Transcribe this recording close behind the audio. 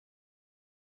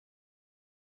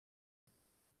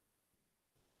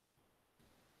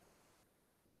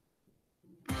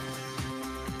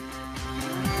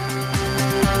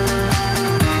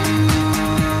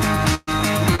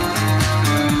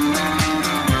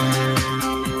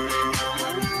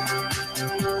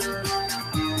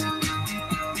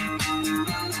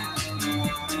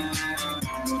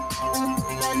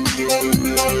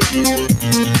All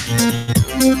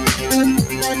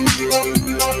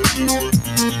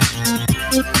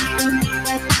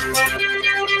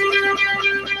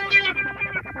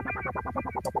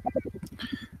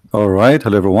right,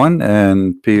 hello everyone,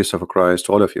 and peace of Christ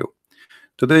to all of you.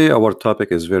 Today, our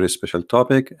topic is very special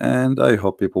topic, and I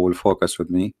hope people will focus with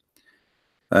me.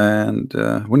 And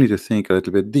we need to think a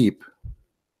little bit deep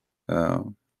uh,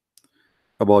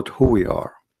 about who we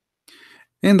are.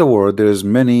 In the world, there is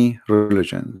many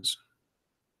religions,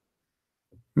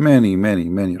 many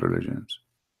religions,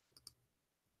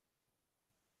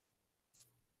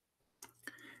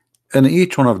 and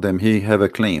each one of them he have a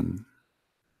claim.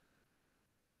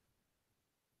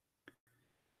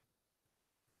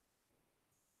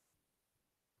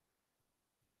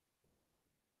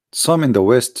 Some in the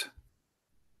West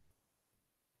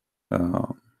uh,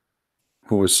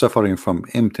 who is suffering from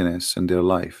emptiness in their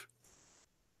life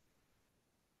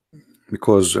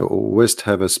because West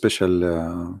have a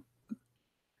special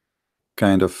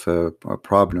kind of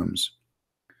problems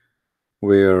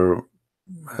where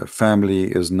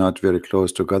family is not very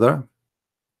close together,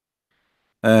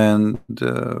 and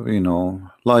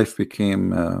life became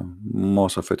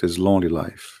most of it is lonely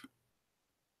life.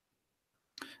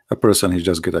 A person he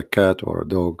just get a cat or a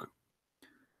dog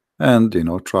and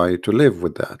try to live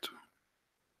with that.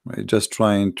 Just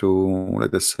trying to,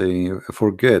 let us say,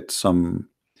 forget some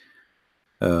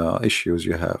issues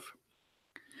you have.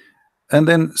 And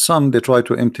then some they try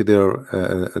to empty their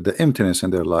the emptiness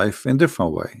in their life in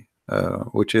different way,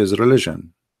 which is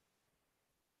religion.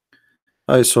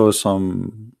 I saw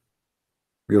some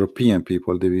European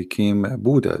people, they became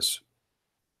Buddhas.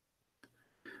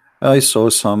 I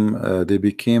saw some they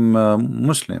became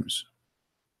Muslims.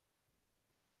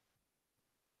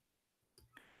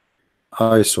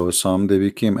 I saw some they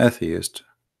became atheist.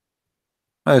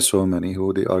 I saw many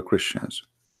who they are Christians.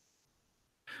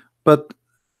 But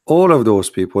all of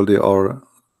those people, they are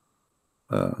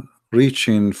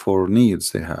reaching for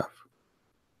needs they have.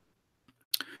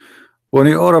 When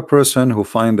you are a person who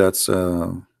find that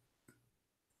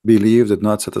belief did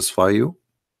not satisfy you,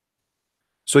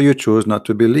 so you choose not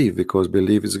to believe because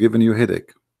belief is giving you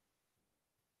headache.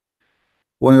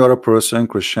 When you are a person,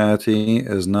 Christianity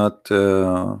is not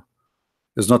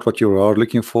what you are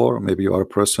looking for. Maybe you are a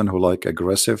person who like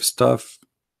aggressive stuff,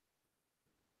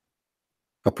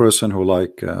 a person who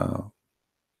like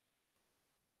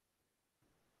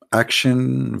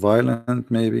action,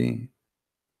 violent, maybe.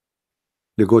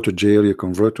 You go to jail, you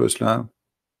convert to Islam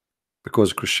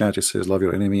because Christianity says love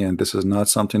your enemy, and this is not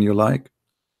something you like.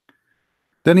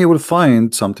 Then you will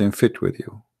find something fit with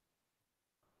you.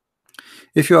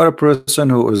 If you are a person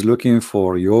who is looking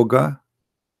for yoga,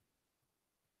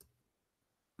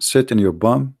 sit in your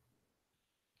bum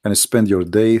and spend your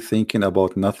day thinking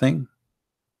about nothing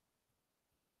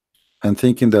and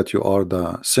thinking that you are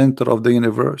the center of the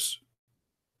universe,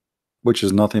 which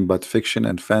is nothing but fiction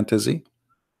and fantasy,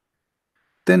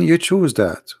 then you choose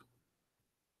that.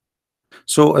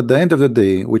 So at the end of the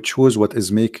day, we choose what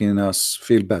is making us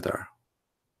feel better.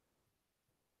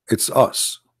 It's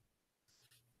us.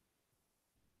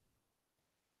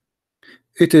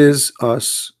 It is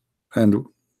us. And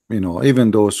even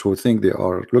those who think they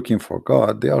are looking for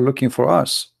God, they are looking for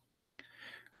us.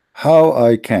 How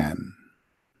I can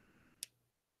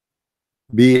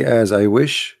be as I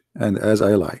wish and as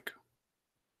I like.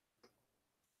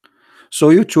 So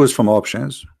you choose from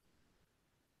options.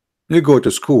 You go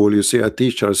to school, you see a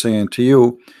teacher saying to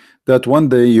you that one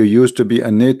day you used to be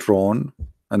a neutron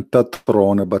and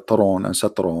tetron, a batron, and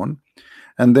satron,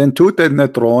 and then two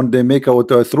neutron they make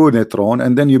out a through neutron,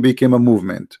 and then you became a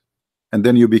movement, and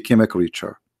then you became a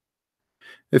creature.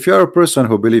 If you are a person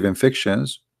who believe in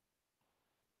fictions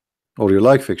or you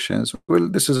like fictions, well,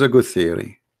 this is a good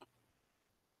theory.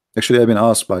 Actually, I've been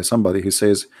asked by somebody, he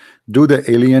says, do the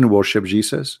alien worship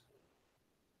Jesus?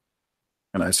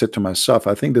 And I said to myself,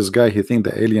 I think this guy, he think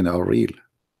the alien are real.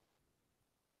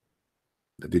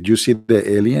 Did you see the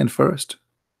alien first?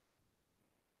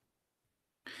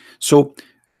 So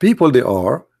people, they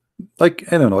are like,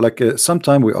 I don't know, like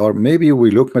sometimes we are, maybe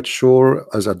we look mature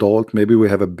as adult, maybe we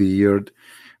have a beard,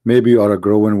 maybe you are a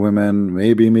growing woman,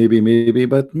 maybe,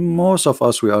 but most of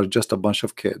us, we are just a bunch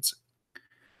of kids.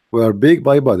 We are big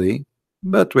by body,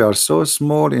 but we are so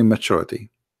small in maturity.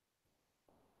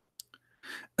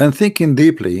 And thinking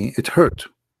deeply, it hurt.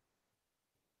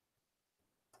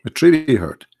 It really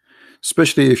hurt,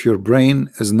 especially if your brain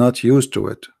is not used to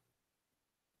it.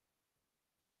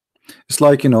 It's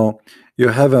like you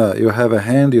have a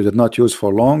hand you did not use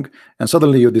for long, and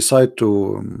suddenly you decide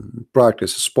to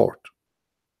practice sport.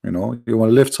 You know, you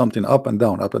want to lift something up and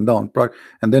down,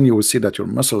 and then you will see that your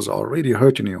muscles are already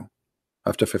hurting you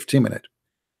after 15 minutes.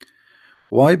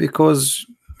 Why? Because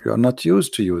you are not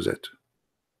used to use it.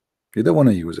 You don't want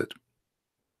to use it.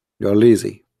 You are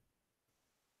lazy.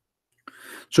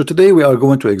 So today we are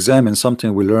going to examine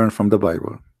something we learned from the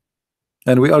Bible,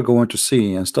 and we are going to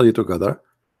see and study together.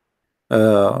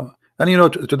 And you know,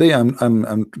 today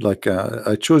I'm like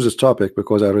I chose this topic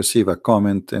because I received a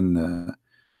comment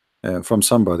from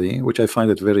somebody which I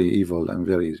find it very evil and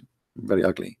very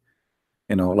ugly.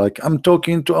 You know, like, I'm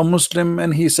talking to a Muslim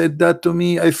and he said that to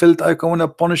me. I felt like I want to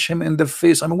punish him in the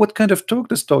face. I mean, what kind of talk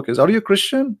this talk is? Are you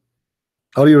Christian?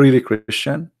 Are you really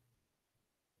Christian?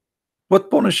 What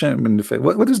punish him in the face?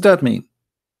 What does that mean?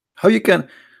 How you can?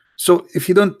 So if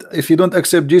you don't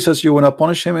accept Jesus, you want to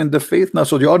punish him in the faith now.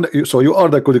 So you are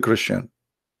the good Christian,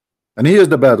 and he is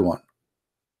the bad one.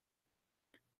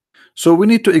 So we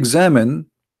need to examine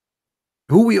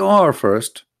who we are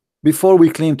first before we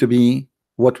claim to be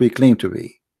what we claim to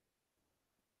be.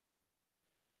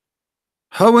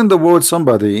 How in the world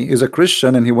somebody is a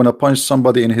Christian and he want to punch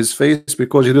somebody in his face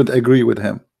because you don't agree with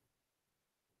him?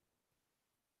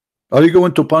 Are you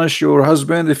going to punish your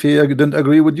husband if he didn't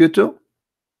agree with you too?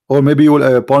 Or maybe you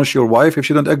will punish your wife if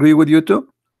she don't agree with you too?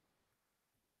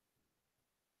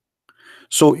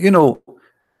 So, you know,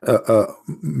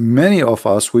 many of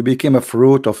us, we became a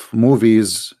fruit of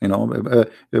movies. You know,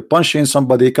 punching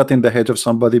somebody, cutting the head of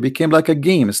somebody became like a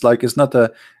game. It's like it's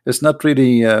not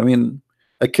really. I mean,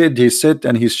 a kid, he sit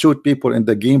and he shoot people in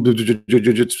the game,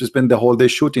 spend the whole day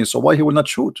shooting. So why he will not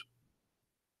shoot?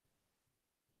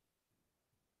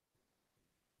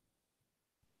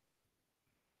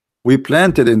 We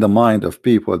planted in the mind of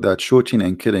people that shooting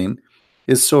and killing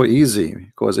is so easy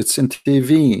because it's in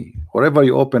TV. Wherever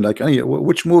you open, like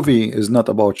which movie is not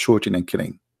about shooting and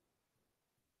killing?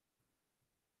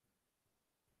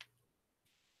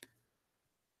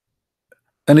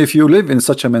 And if you live in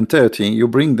such a mentality, you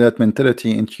bring that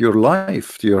mentality into your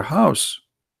life, to your house.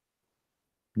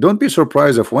 Don't be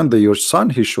surprised if one day your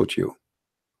son he shoot you.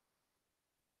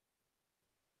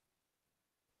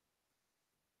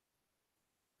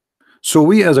 So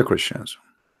we as a Christians,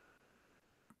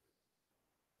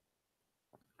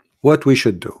 what we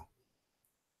should do,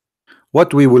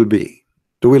 what we will be.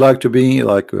 Do we like to be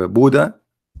like Buddha,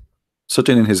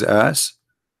 sitting in his ass,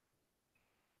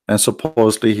 and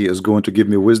supposedly he is going to give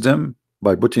me wisdom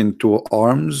by putting two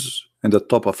arms in the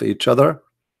top of each other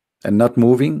and not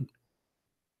moving?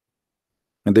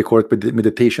 And they call it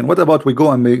meditation. What about we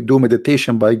go and do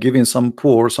meditation by giving some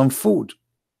poor some food?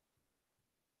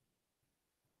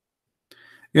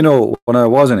 You know, when I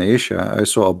was in Asia, I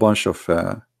saw a bunch of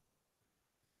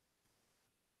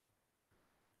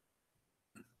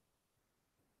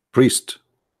priests,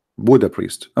 Buddha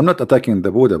priest. I'm not attacking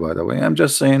the Buddha, by the way. I'm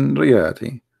just saying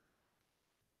reality,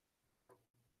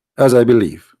 as I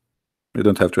believe. You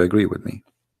don't have to agree with me.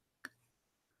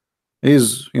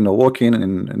 He's, you know, walking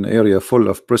in an area full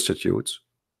of prostitutes,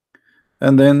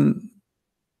 and then,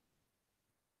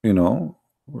 you know,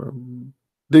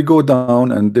 they go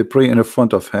down and they pray in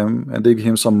front of him, and they give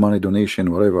him some money,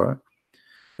 donation, whatever.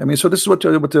 I mean, so this is what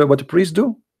the priests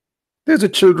do. There's the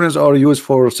children are used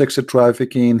for sex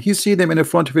trafficking. He see them in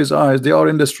front of his eyes. They are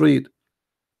in the street.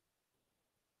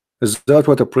 Is that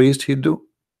what a priest he'd do?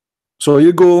 So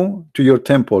you go to your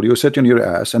temple, you sit in your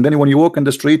ass, and then when you walk in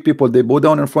the street, people they bow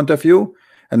down in front of you,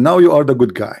 and now you are the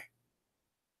good guy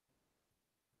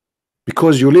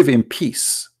because you live in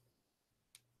peace,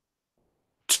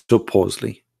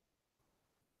 supposedly.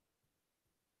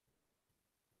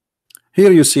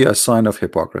 Here you see a sign of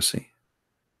hypocrisy.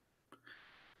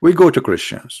 We go to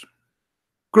Christians.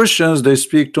 Christians, they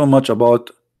speak too much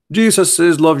about Jesus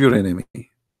says love your enemy.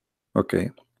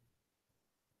 Okay.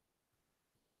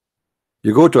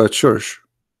 You go to a church,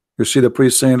 you see the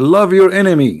priest saying love your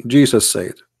enemy, Jesus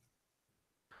said.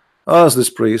 Ask this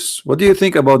priest, what do you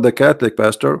think about the Catholic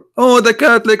pastor? Oh, the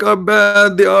Catholic are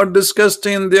bad, they are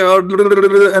disgusting, they are,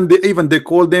 and they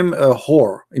call them a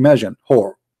whore. Imagine,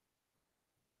 whore.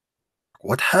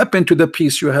 What happened to the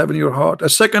peace you have in your heart? A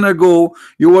second ago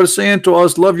you were saying to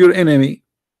us love your enemy.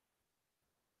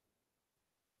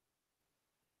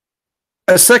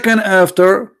 A second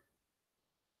after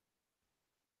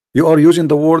you are using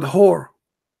the word whore.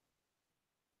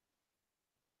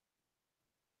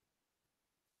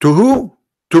 To who?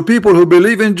 To people who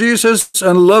believe in Jesus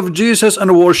and love Jesus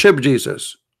and worship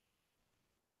Jesus.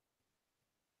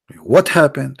 What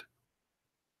happened?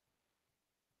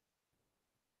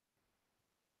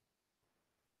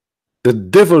 The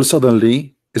devil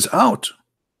suddenly is out.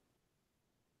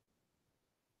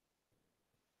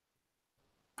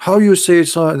 How you say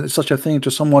such a thing to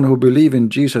someone who believe in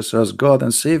Jesus as God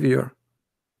and Savior?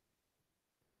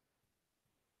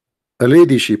 A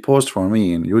lady, she posted for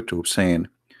me in YouTube saying,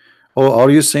 oh,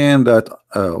 are you saying that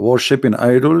worshiping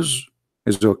idols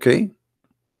is okay?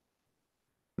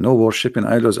 No, worshiping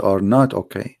idols are not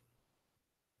okay.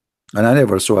 And I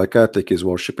never saw a Catholic is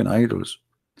worshiping idols.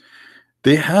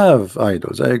 They have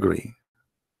idols, I agree,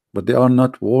 but they are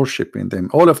not worshiping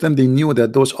them. All of them, they knew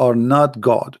that those are not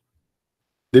God.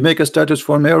 They make a status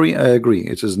for Mary, I agree,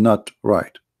 it is not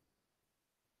right.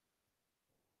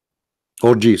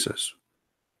 Or Jesus.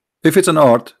 If it's an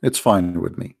art, it's fine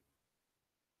with me.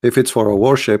 If it's for a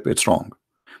worship, it's wrong.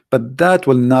 But that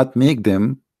will not make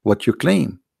them what you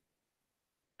claim.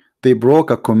 They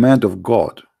broke a command of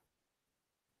God.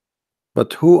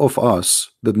 But who of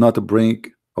us did not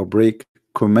break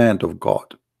command of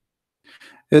God?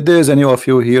 If there's any of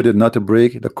you here did not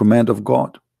break the command of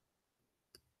God,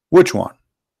 which one?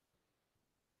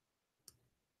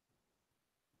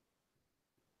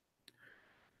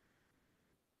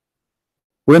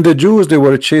 When the Jews, they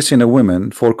were chasing a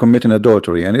woman for committing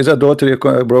adultery, and is adultery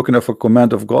broken of a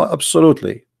command of God?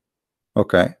 Absolutely.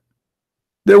 Okay.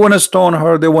 They want to stone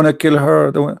her, they want to kill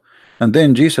her, and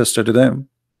then Jesus said to them,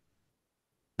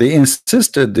 they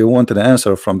insisted they wanted an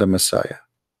answer from the Messiah.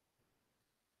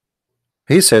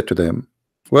 He said to them,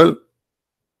 well,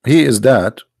 he is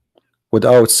that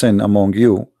without sin among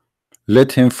you,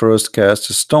 let him first cast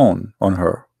a stone on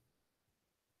her.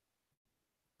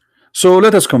 So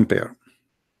let us compare.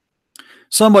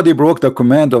 Somebody broke the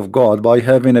command of God by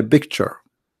having a picture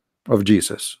of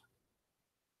Jesus,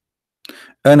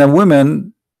 and a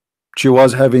woman, she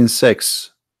was having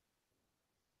sex.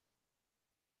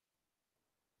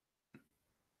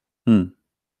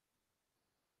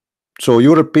 So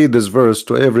you repeat this verse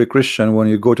to every Christian when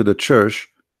you go to the church,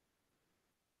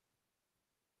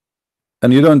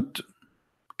 and you don't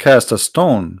cast a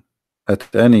stone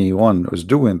at anyone who's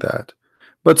doing that.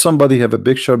 But somebody have a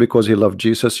picture because he loved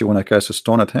Jesus, you want to cast a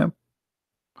stone at him?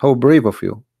 How brave of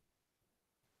you.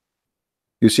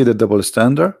 You see the double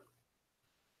standard?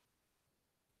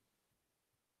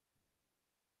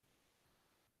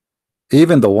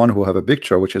 Even the one who have a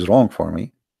picture, which is wrong for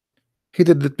me, he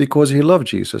did it because he loved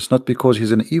Jesus, not because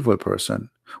he's an evil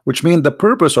person, which means the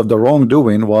purpose of the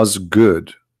wrongdoing was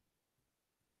good.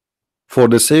 For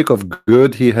the sake of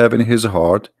good he have in his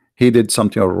heart, he did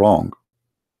something wrong.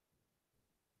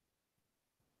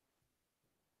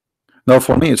 Now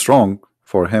for me it's wrong,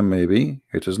 for him maybe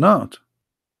it is not.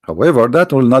 However,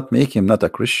 that will not make him not a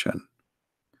Christian.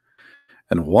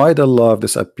 And why the love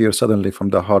disappears suddenly from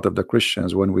the heart of the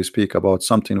Christians when we speak about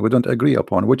something we don't agree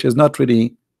upon, which is not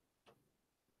really,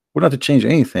 we're not to change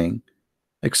anything,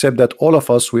 except that all of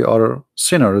us, we are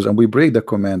sinners and we break the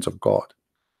commands of God.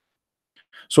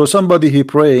 So somebody, he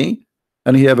pray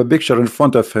and he have a picture in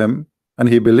front of him and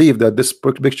he believed that this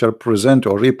picture present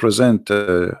or represent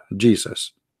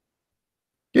Jesus.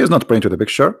 He is not praying to the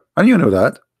picture, and you know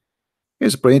that. He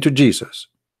is praying to Jesus.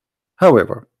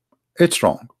 However, it's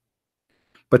wrong.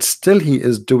 But still he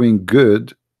is doing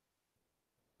good,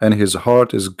 and his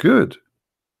heart is good.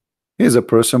 He is a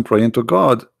person praying to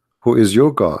God, who is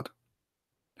your God.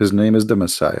 His name is the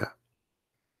Messiah.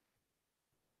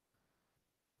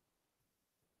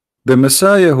 The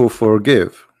Messiah who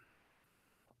forgive.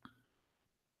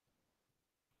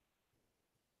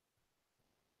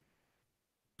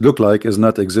 Look like is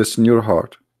not exist in your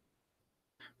heart.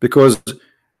 Because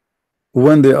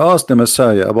when they ask the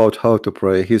Messiah about how to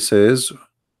pray, he says,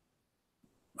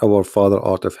 our Father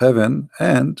art of heaven,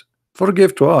 and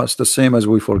forgive to us the same as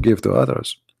we forgive to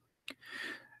others.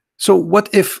 So what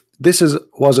if this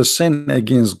was a sin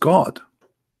against God?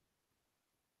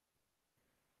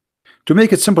 To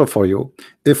make it simple for you,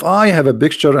 if I have a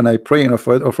picture and I pray in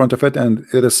front of it, and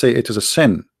let us say it is a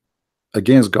sin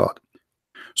against God.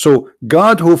 So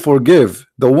God who forgive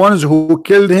the ones who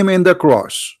killed him in the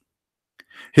cross,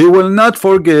 he will not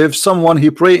forgive someone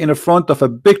he pray in front of a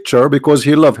picture because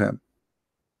he love him.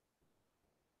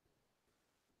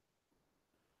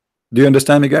 Do you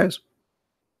understand me, guys?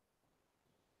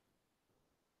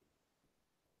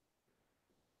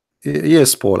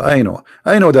 Yes, Paul, I know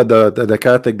that the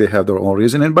Catholic, they have their own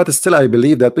reasoning, but still I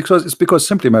believe that because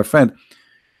simply, my friend,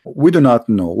 we do not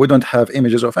know, we don't have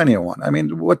images of anyone. I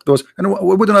mean, what those, and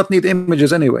we do not need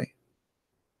images anyway.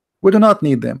 We do not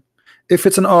need them. If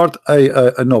it's an art, I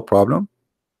no problem.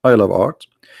 I love art.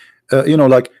 You know,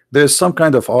 like there's some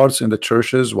kind of arts in the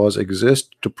churches was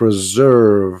exist to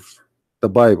preserve the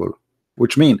Bible,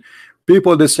 which mean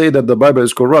people, they say that the Bible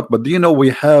is corrupt, but do you know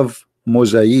we have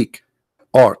mosaic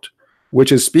art,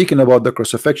 which is speaking about the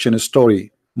crucifixion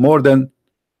story more than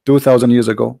 2,000 years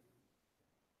ago.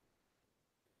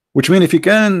 Which means if you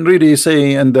can really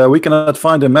say, and we cannot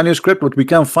find a manuscript, but we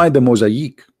can find the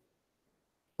mosaic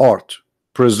art,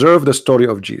 preserve the story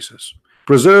of Jesus,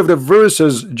 preserve the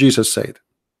verses Jesus said.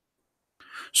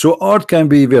 So art can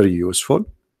be very useful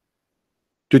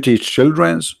to teach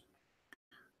children,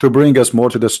 to bring us more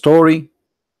to the story.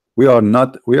 We are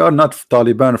not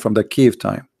Taliban from the cave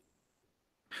time.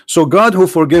 So God, who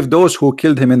forgave those who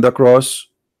killed him in the cross,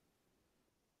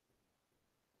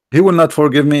 he will not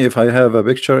forgive me if I have a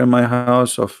picture in my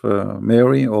house of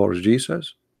Mary or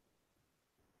Jesus,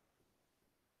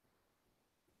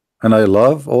 and I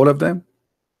love all of them.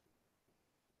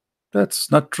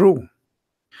 That's not true.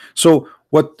 So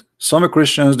what some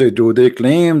Christians they do, they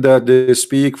claim that they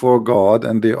speak for God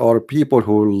and they are people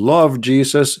who love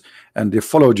Jesus and they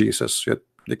follow Jesus, yet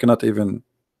they cannot even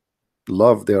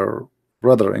love their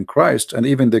brother in Christ, and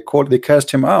even they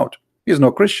cast him out. He's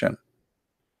no Christian.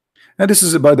 And this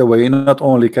is, by the way, not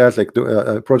only Catholic,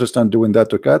 Protestant doing that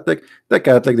to Catholic. The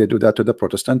Catholic, they do that to the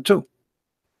Protestant too.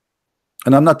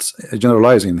 And I'm not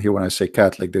generalizing here when I say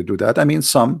Catholic, they do that. I mean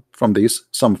some from these,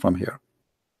 some from here.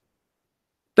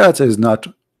 That is not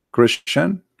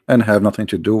Christian and have nothing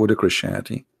to do with the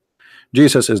Christianity.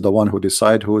 Jesus is the one who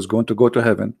decides who is going to go to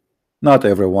heaven. Not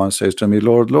everyone says to me,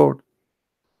 Lord, Lord,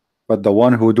 but the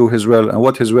one who do his will. And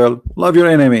what his will? Love your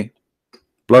enemy,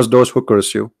 bless those who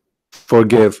curse you,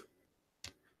 forgive.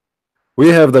 We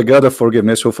have the God of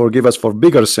forgiveness who forgive us for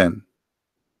bigger sin,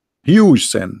 huge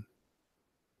sin,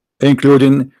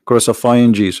 including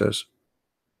crucifying Jesus.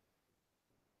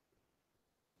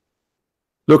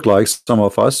 Look like some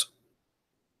of us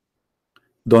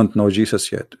don't know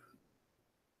Jesus yet.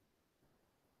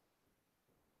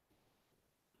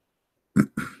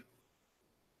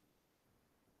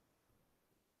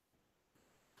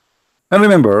 And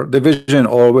remember, the vision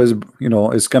always,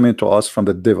 is coming to us from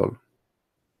the devil.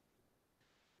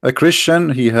 A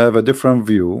Christian, he have a different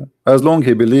view. As long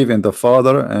he believe in the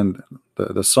Father and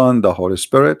the Son, the Holy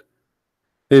Spirit,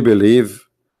 he believe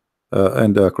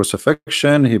in the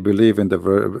crucifixion, he believe in the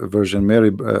Virgin Mary,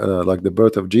 like the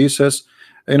birth of Jesus.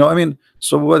 I mean,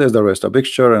 so what is the rest? A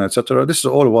picture and etc. This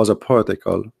all was a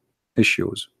political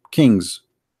issues. Kings,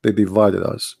 they divided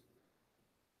us.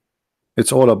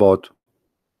 It's all about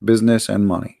business and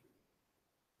money.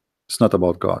 It's not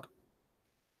about God.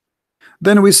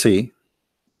 Then we see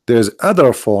there's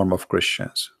other form of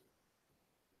Christians,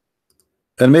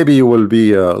 and maybe you will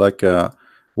be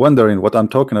wondering what I'm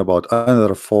talking about.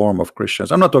 Another form of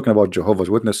Christians. I'm not talking about Jehovah's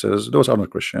Witnesses. Those are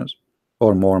not Christians,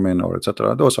 or Mormon, or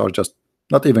etc. Those are just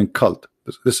not even cult.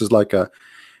 This is like I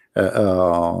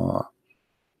don't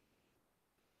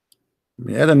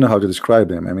know how to describe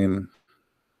them. I mean,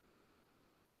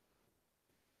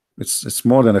 it's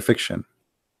more than a fiction.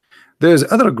 There's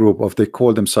other group of, they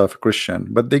call themselves Christian,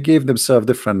 but they gave themselves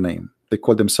different name. They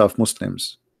call themselves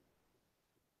Muslims.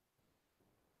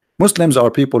 Muslims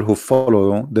are people who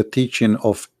follow the teaching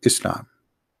of Islam.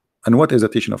 And what is the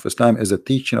teaching of Islam? Is the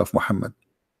teaching of Muhammad.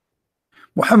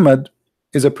 Muhammad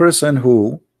is a person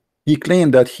who he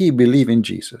claimed that he believed in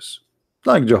Jesus,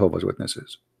 like Jehovah's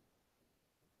Witnesses.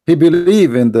 He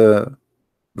believed in the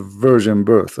virgin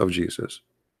birth of Jesus,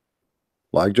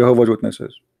 like Jehovah's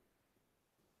Witnesses.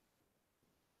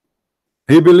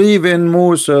 He believed in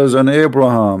Moses and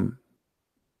Abraham.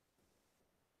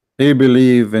 He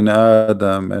believed in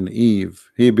Adam and Eve.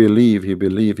 He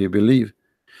believed.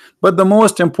 But the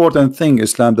most important thing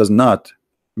Islam does not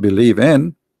believe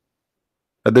in,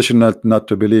 additional not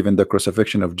to believe in the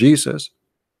crucifixion of Jesus.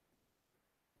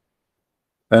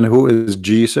 And who is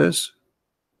Jesus?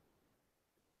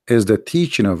 Is the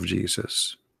teaching of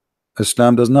Jesus.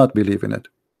 Islam does not believe in it.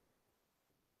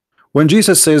 When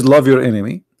Jesus says love your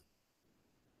enemy,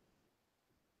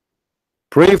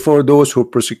 pray for those who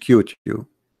persecute you,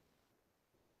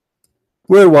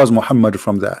 where was Muhammad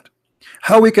from that?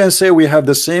 How we can say we have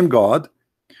the same God,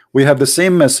 we have the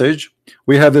same message,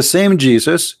 we have the same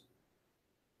Jesus,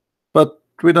 but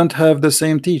we don't have the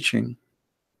same teaching?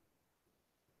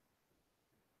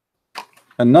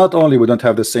 And not only we don't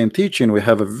have the same teaching, we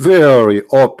have a very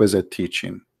opposite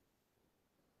teaching.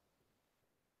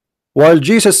 While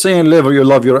Jesus saying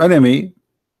love your enemy,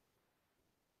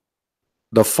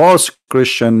 the false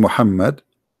Christian Muhammad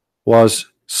was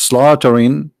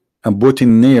slaughtering and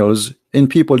putting nails in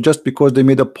people just because they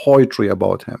made a poetry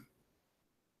about him.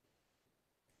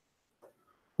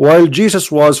 While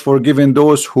Jesus was forgiving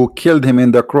those who killed him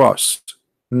in the cross,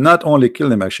 not only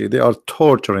killed him, actually they are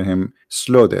torturing him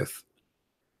slow death.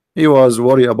 He was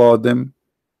worried about them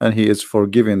and he is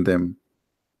forgiving them.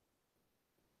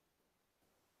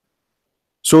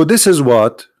 So this is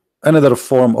what another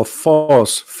form of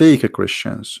false fake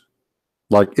Christians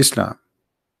like Islam,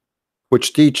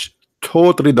 which teach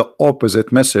totally the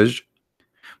opposite message,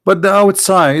 but the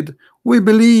outside we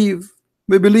believe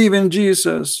in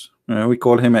Jesus. We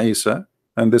call him Isa,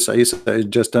 and this Isa is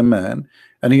just a man,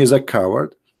 and he is a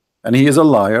coward, and he is a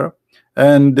liar,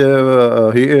 and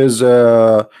he is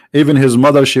even his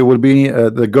mother, she will be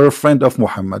the girlfriend of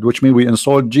Muhammad, which means we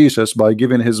insult Jesus by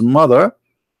giving his mother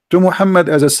to Muhammad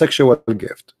as a sexual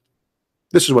gift.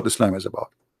 This is what Islam is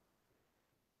about.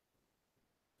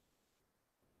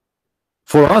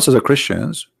 For us as a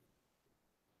Christians,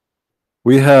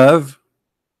 we have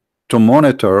to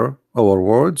monitor our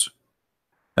words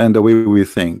and the way we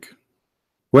think.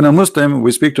 When a Muslim,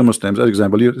 we speak to Muslims, for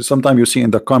example, sometimes you see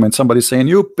in the comments somebody saying,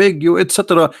 you pig, you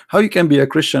etc. How you can be a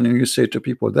Christian and you say to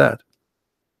people that?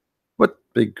 What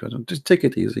pig? Just take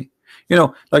it easy. You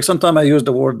know, like sometimes I use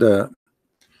the word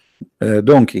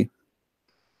donkey.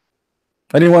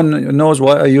 Anyone knows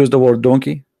why I use the word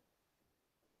donkey?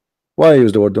 Why I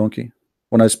use the word donkey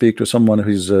when I speak to someone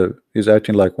who's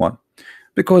acting like one?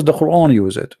 Because the Quran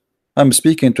uses it. I'm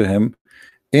speaking to him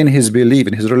in his belief,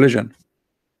 in his religion.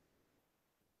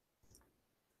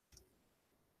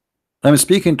 I'm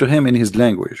speaking to him in his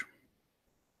language.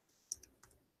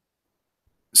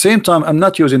 Same time, I'm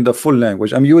not using the full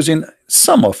language. I'm using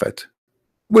some of it,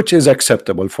 which is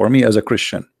acceptable for me as a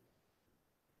Christian.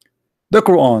 The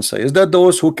Quran says that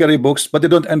those who carry books but they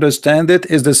don't understand it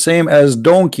is the same as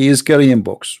donkeys carrying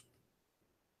books.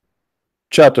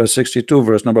 Chapter 62,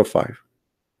 verse number 5.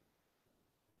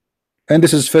 And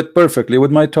this is fit perfectly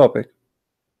with my topic.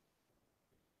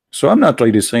 So I'm not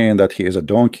really saying that he is a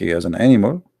donkey as an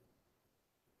animal.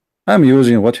 I'm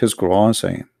using what his Quran is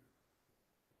saying.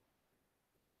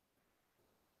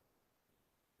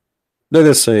 Let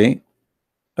us say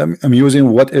I'm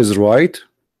using what is right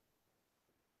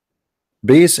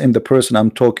based in the person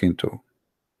I'm talking to.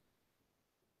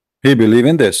 He believes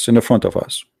in this in the front of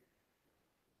us.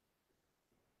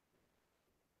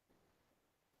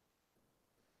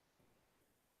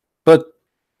 But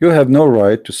you have no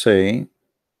right to say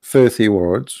filthy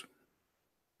words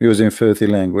using filthy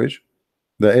language,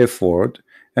 the F word,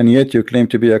 and yet you claim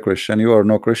to be a Christian. You are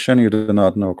no Christian, you do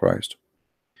not know Christ.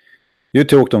 You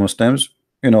talk to Muslims,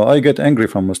 you know, I get angry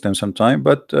from Muslims sometimes,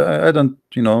 but I don't,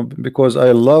 you know, because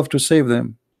I love to save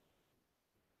them.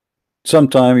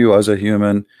 Sometimes you as a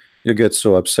human, you get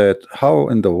so upset. How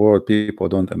in the world people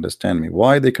don't understand me?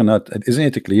 Why they cannot?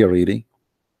 Isn't it clear really?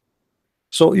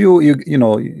 So you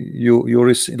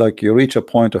reach a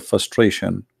point of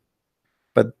frustration,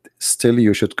 but still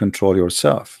you should control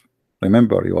yourself.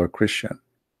 Remember, you are Christian,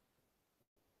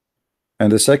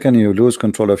 and the second you lose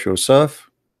control of yourself,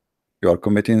 you are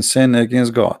committing sin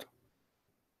against God.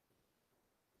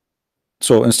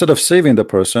 So instead of saving the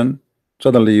person,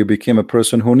 suddenly you became a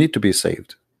person who need to be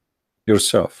saved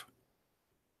yourself.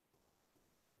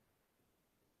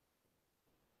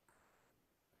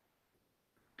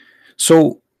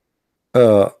 So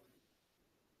when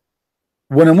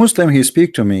a Muslim he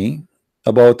speak to me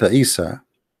about Isa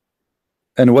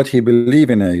and what he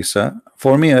believe in Isa,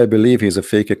 for me I believe he's a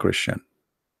fake Christian.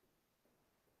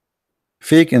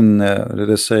 Fake in let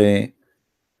us say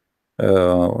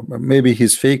maybe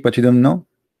he's fake but you don't know.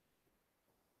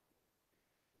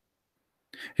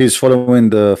 He's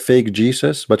following the fake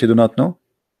Jesus but you do not know.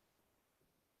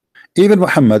 Even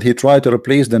Muhammad, he tried to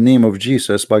replace the name of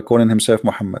Jesus by calling himself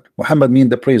Muhammad. Muhammad means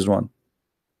the praised one.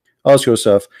 Ask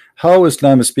yourself, how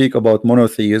Islam speak about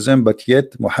monotheism, but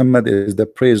yet Muhammad is the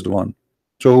praised one.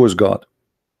 So who is God?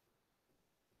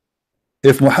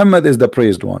 If Muhammad is the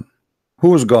praised one,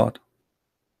 who is God?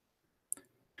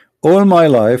 All my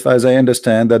life, as I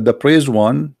understand that the praised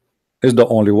one is the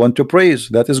only one to praise,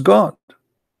 that is God.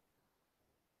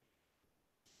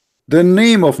 The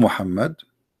name of Muhammad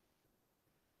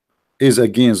is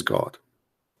against God.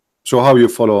 So how you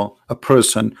follow a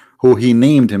person who he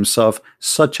named himself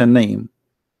such a name?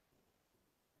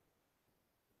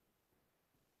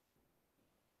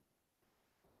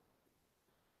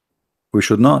 We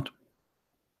should not.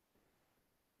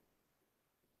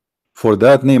 For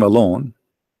that name alone,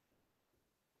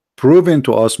 proving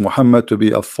to us Muhammad to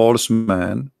be a false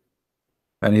man,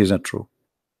 and he's not true.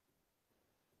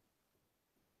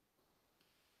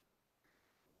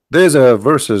 There's a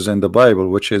verses in the Bible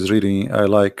which is really I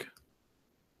like.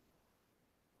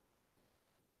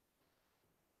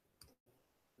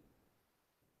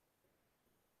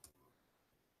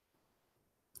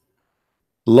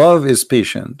 Love is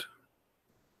patient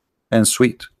and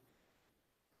sweet.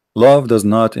 Love does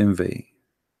not envy.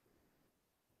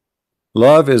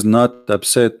 Love is not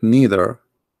upset neither.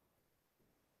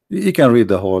 You can read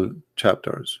the whole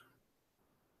chapters.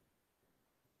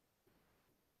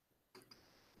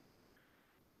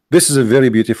 This is a very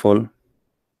beautiful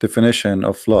definition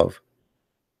of love.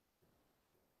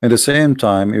 At the same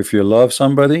time, if you love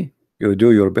somebody, you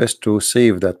do your best to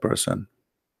save that person.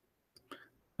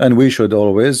 And we should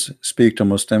always speak to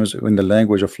Muslims in the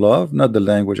language of love, not the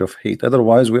language of hate.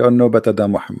 Otherwise, we are no better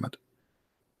than Muhammad.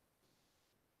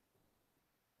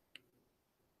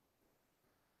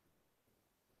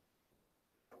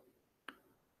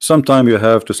 Sometimes you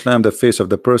have to slam the face of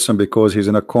the person because he's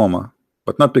in a coma,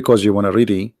 but not because you want to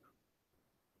really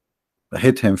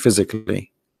hit him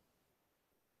physically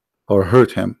or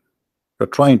hurt him. You're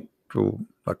trying to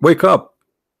like wake up,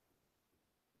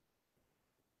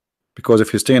 because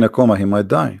if you stay in a coma, he might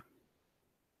die.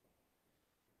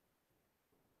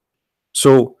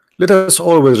 So let us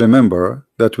always remember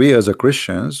that we as a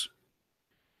Christians,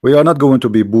 we are not going to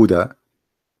be Buddha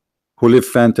who live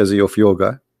fantasy of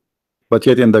yoga, but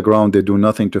yet in the ground they do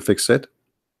nothing to fix it.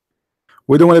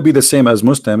 We don't want to be the same as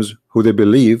Muslims who they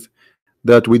believe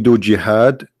that we do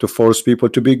jihad to force people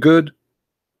to be good,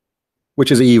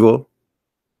 which is evil.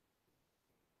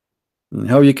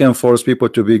 How you can force people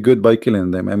to be good by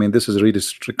killing them? I mean, this is really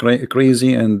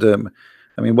crazy. And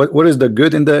I mean, what is the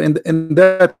good in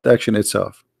that action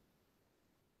itself?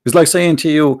 It's like saying to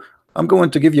you, I'm going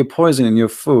to give you poison in your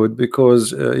food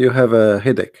because you have a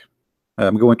headache.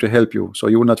 I'm going to help you so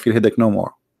you will not feel headache no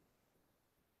more.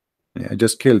 Yeah, I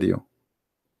just killed you.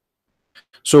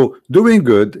 So doing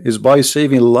good is by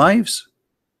saving lives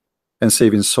and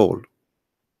saving soul.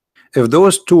 If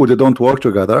those two they don't work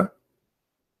together,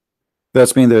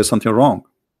 that means there is something wrong.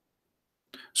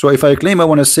 So if I claim I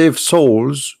want to save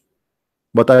souls,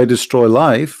 but I destroy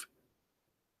life,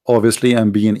 obviously I'm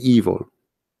being evil.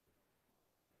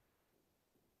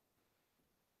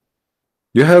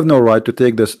 You have no right to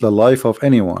take the life of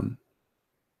anyone.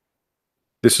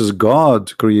 This is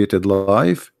God created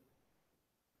life.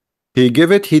 He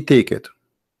give it, he take it,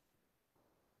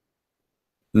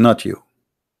 not you.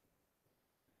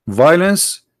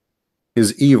 Violence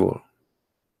is evil,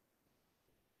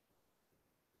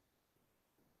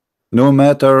 no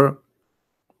matter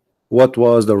what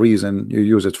was the reason you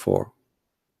use it for.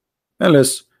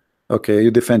 Unless, okay,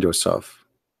 you defend yourself.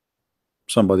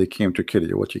 Somebody came to kill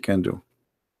you, what you can do.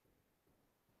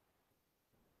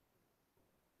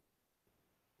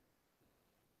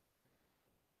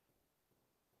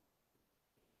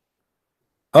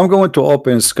 I'm going to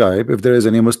open Skype if there is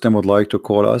any Muslim would like to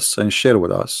call us and share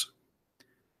with us.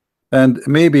 And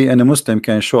maybe any Muslim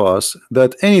can show us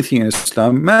that anything in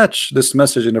Islam match this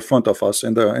message in the front of us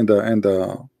in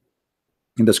the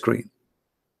screen.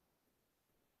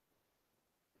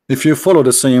 If you follow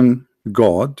the same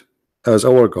God as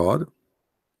our God,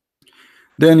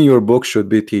 then your book should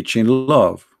be teaching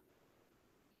love.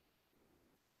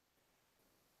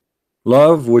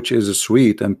 Love which is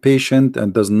sweet and patient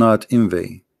and does not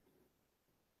envy.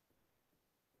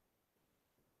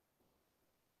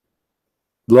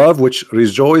 Love which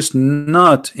rejoice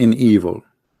not in evil,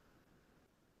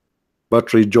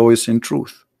 but rejoice in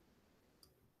truth.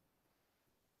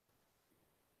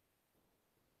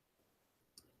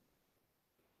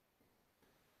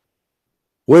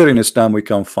 Where in Islam we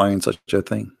can find such a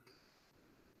thing?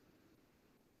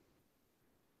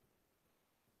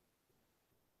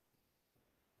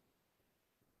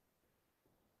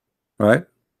 Right?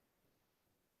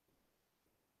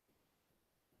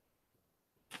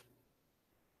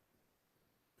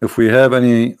 If we have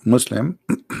any Muslim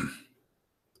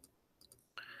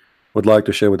would like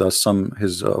to share with us some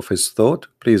of his thought,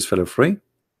 please feel free,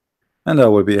 and I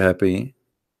will be happy.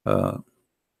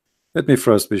 Let me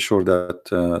first be sure that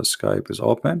Skype is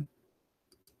open.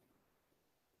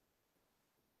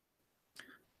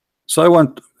 So I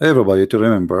want everybody to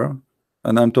remember,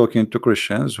 and I'm talking to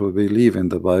Christians who believe in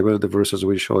the Bible, the verses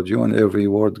we showed you, and every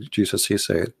word Jesus he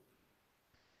said.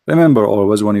 Remember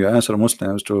always when you answer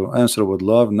Muslims to answer with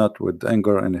love, not with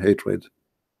anger and hatred.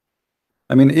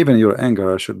 I mean, even your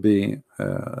anger should be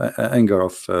anger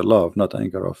of love, not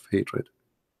anger of hatred.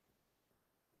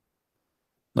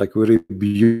 Like we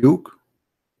rebuke,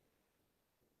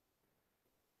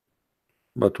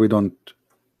 but we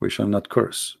shall not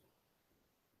curse,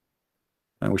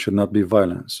 and we should not be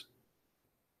violence.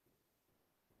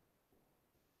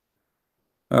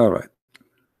 All right.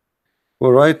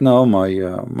 Well, right now my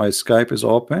Skype is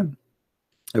open.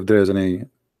 If there is any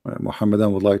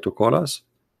Muhammadan would like to call us,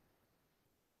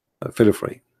 feel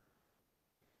free.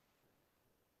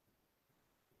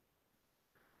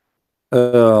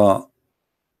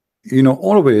 You know,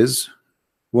 always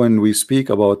when we speak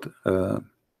about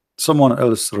someone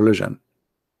else's religion,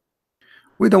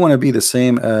 we don't want to be the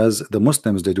same as the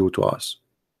Muslims they do to us.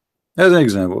 As an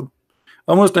example,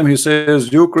 A Muslim, he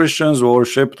says, you Christians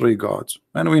worship 3 gods,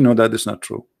 and we know that is not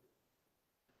true.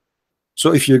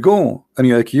 So if you go and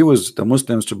you accuse the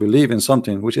Muslims to believe in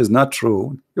something which is not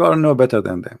true, you are no better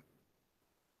than them.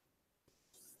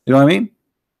 You know what I mean?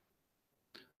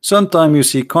 Sometimes you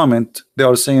see comment, they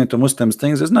are saying to Muslims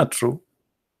things is not true.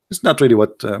 It's not really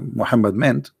what Muhammad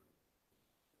meant.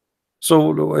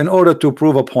 So in order to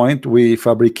prove a point, we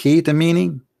fabricate a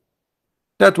meaning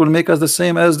that will make us the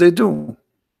same as they do.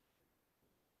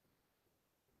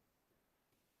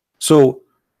 So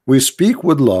we speak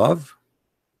with love,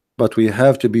 but we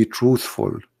have to be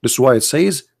truthful. This is why it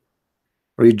says,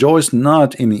 rejoice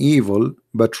not in evil,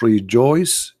 but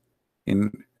rejoice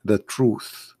in the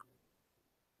truth.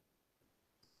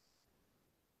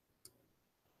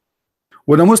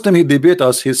 When a Muslim he debate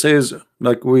us, he says,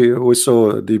 like we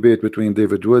saw a debate between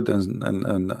David Wood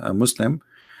and a Muslim.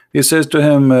 He says to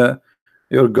him,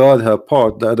 your God have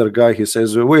part. The other guy, he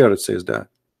says, where it says that?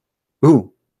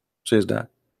 Who says that?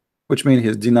 Which means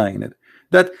he's denying it.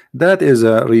 That is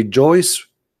a rejoice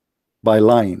by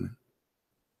lying.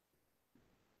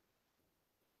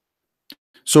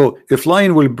 So if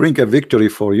lying will bring a victory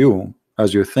for you,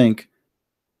 as you think,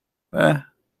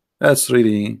 that's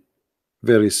really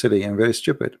very silly and very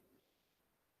stupid.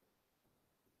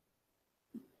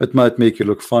 It might make you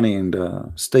look funny in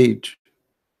the stage.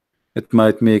 It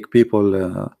might make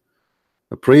people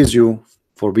praise you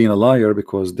for being a liar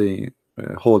because they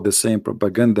hold the same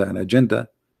propaganda and agenda.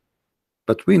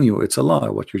 But we knew it's a lie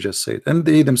what you just said, and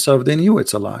they themselves, they knew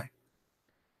it's a lie.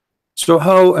 So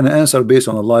how an answer based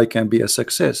on a lie can be a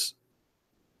success?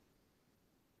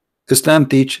 Islam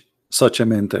teach such a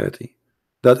mentality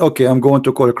that, okay, I'm going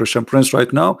to call a Christian prince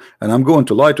right now and I'm going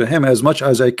to lie to him as much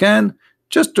as I can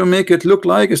just to make it look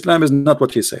like Islam is not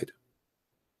what he said.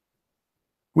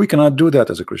 We cannot do that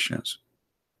as a Christians.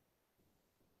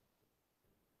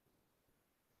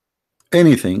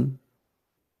 Anything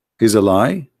is a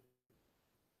lie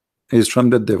is from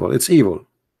the devil. It's evil.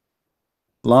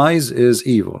 Lies is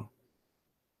evil.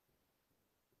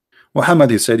 Muhammad,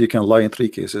 he said, you can lie in 3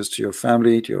 cases: to your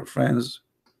family, to your friends,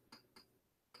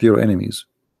 to your enemies.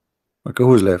 Okay,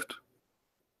 who's left?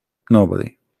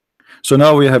 Nobody. So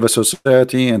now we have a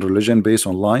society and religion based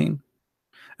on lying,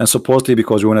 and supposedly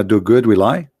because we want to do good, we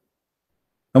lie.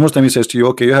 A Muslim, he says to you,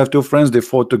 okay, you have 2 friends, they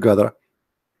fought together,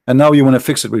 and now you want to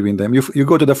fix it between them. You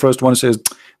go to the first one and says,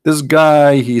 this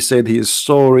guy, he said he is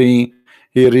sorry,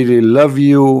 he really love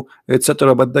you,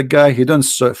 etc. But the guy, he don't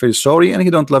feel sorry and he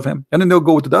don't love him. And then they'll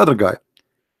go to the other guy.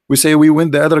 We say we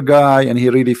win the other guy and he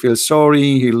really feels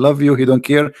sorry, he love you, he don't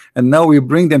care, and now we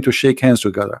bring them to shake hands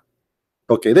together.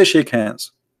 Okay, they shake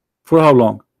hands. For how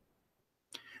long?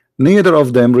 Neither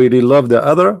of them really love the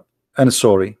other and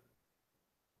sorry.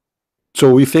 So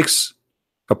we fix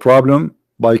a problem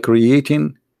by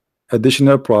creating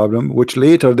additional problem, which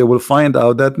later they will find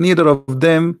out that neither of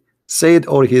them said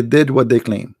or he did what they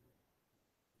claim.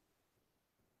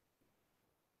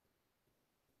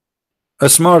 A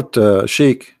smart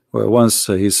sheikh once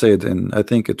he said, in I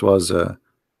think it was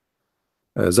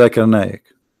Zakir Naik,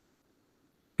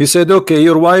 he said, okay,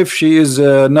 your wife, she is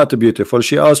not beautiful.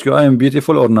 She asked you, I am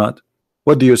beautiful or not?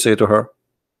 What do you say to her?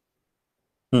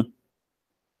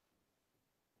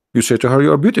 You say to her,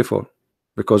 you are beautiful,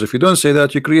 because if you don't say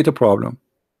that, you create a problem.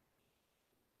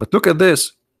 But look at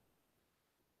this.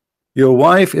 Your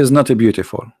wife is not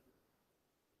beautiful.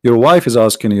 Your wife is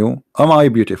asking you, am I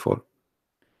beautiful?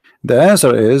 The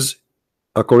answer is,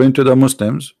 according to the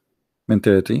Muslims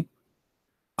mentality,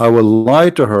 I will lie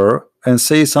to her and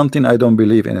say something I don't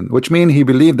believe in, which means he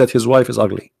believed that his wife is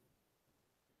ugly.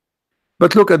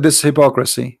 But look at this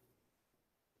hypocrisy.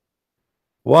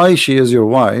 Why she is your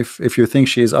wife if you think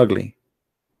she is ugly?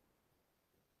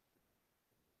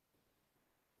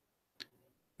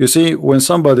 You see, when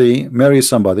somebody marries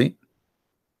somebody,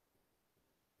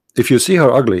 if you see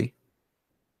her ugly,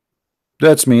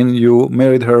 that's mean you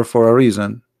married her for a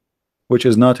reason, which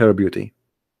is not her beauty.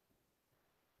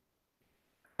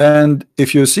 And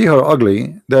if you see her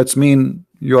ugly, that's mean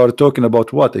you are talking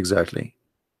about what exactly?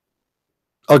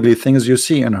 Ugly things you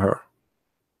see in her.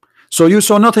 So you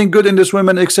saw nothing good in this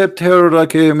woman except her,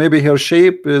 like maybe her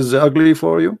shape is ugly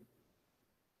for you.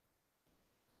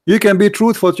 You can be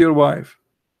truthful to your wife,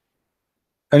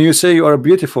 and you say you are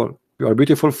beautiful. You are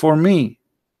beautiful for me.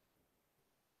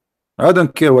 I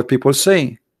don't care what people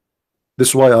say. This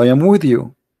is why I am with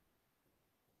you.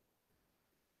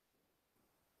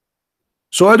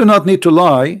 So I do not need to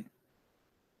lie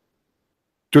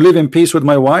to live in peace with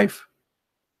my wife.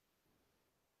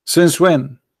 Since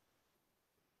when?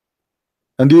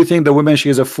 And do you think the woman, she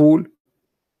is a fool?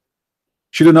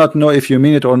 She do not know if you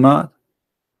mean it or not.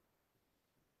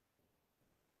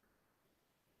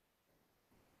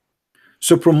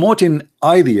 So promoting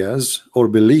ideas or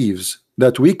beliefs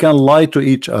that we can lie to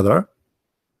each other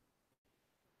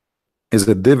is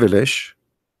a devilish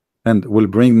and will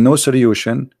bring no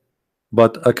solution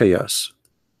but a chaos.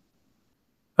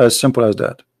 As simple as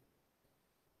that.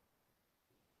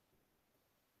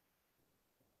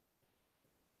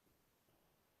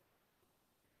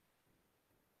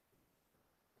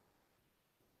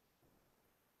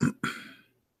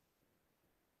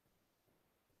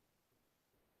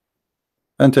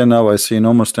 Until now, I see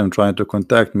no Muslim trying to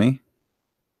contact me.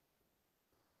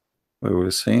 We will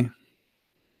see.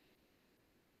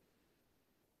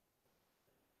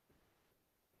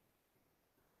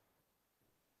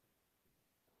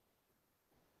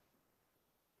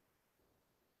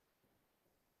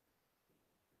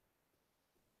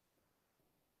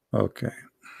 Okay.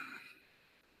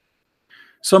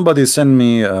 Somebody send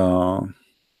me a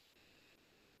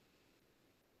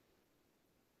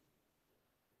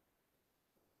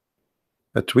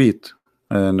tweet.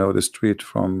 I know this tweet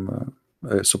from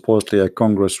supposedly a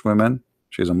congresswoman.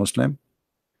 She's a Muslim.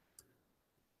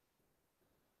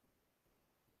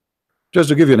 Just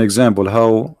to give you an example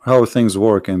how things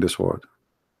work in this world.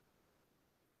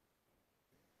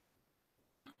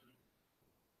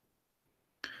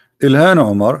 Ilhan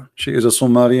Omar, she is a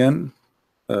Somalian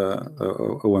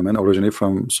a woman originally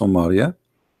from Somalia,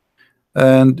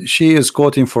 and she is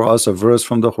quoting for us a verse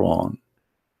from the Quran,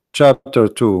 chapter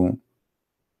 2,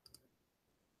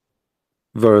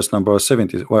 verse number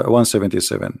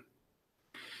 177.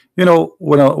 You know,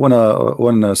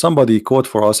 when somebody quote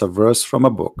for us a verse from a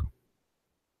book,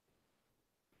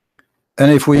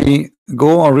 and if we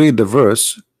go and read the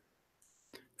verse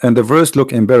and the verse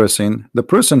look embarrassing, the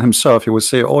person himself, he will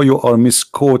say, oh, you are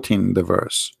misquoting the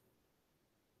verse.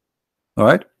 All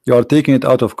right, you are taking it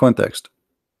out of context.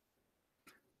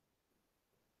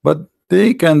 But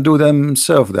they can do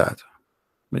themselves that.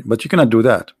 But you cannot do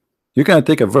that. You cannot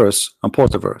take a verse and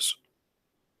post a verse.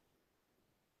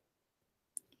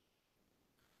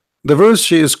 The verse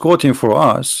she is quoting for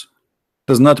us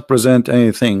does not present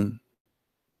anything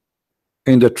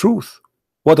in the truth.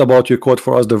 What about you quote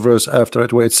for us the verse after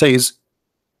it where it says,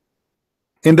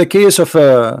 in the case of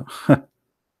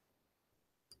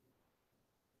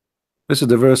this is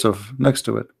the verse of next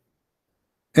to it,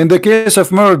 in the case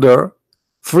of murder,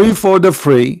 free for the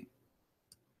free,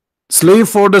 slave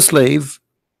for the slave,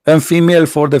 and female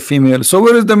for the female. So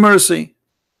where is the mercy?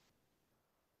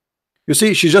 You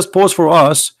see, she just posed for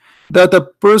us that a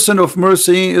person of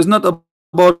mercy is not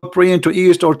about praying to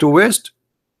east or to west.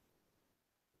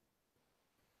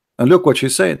 And look what she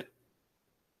said.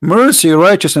 Mercy,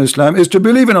 righteousness in Islam is to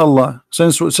believe in Allah.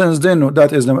 Since then,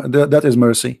 that is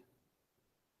mercy.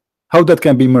 How that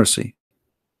can be mercy?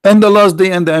 And the last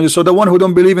day and the end. So the one who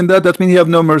don't believe in that means he have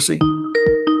no mercy.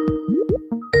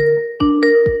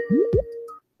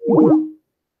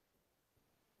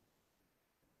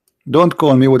 Don't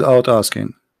call me without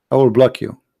asking. I will block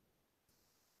you.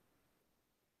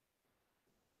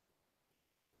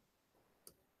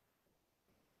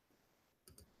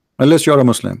 Unless you are a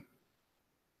Muslim.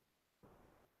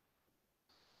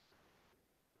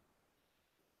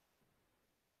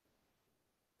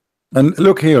 And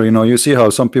look here, you know, you see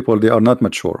how some people, they are not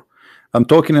mature. I'm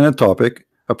talking in a topic.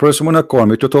 A person wanna call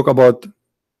me to talk about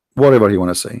whatever he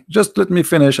wanna say. Just let me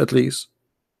finish at least.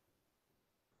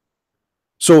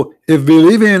 So if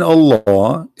believing in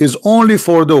Allah is only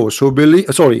for those who believe,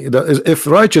 if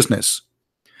righteousness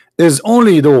is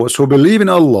only those who believe in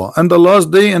Allah and the last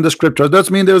day and the scriptures,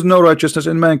 that means there's no righteousness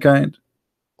in mankind,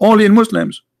 only in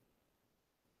Muslims.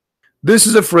 This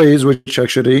is a phrase which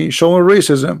actually showing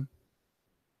racism.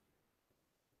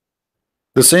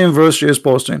 The same verse she is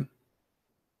posting,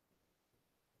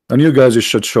 and you guys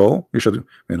should show. You should,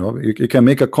 you know, you can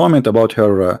make a comment about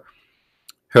her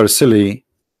her silly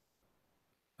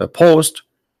post,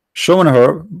 showing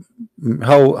her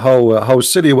how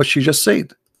silly what she just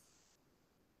said.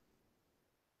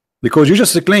 Because you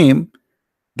just claim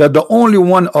that the only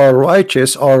one are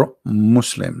righteous are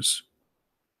Muslims,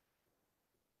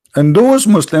 and those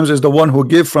Muslims is the one who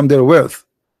give from their wealth.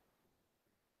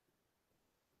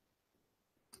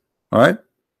 All right,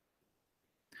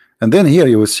 and then here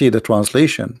you will see the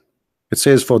translation. It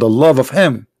says for the love of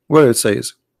him, where it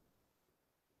says.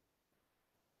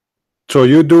 So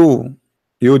you do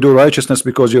righteousness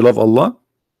because you love Allah,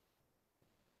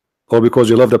 or because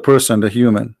you love the person, the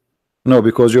human? No,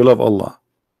 because you love Allah.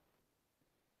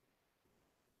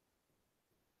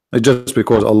 It's just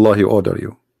because Allah he order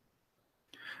you.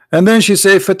 And then she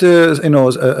say,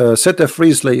 set a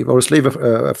free slave or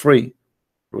slave free.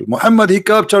 Muhammad, he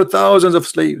captured thousands of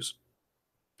slaves.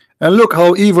 And look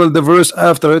how evil the verse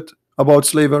after it about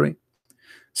slavery.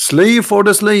 Slave for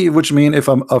the slave, which means if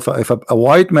a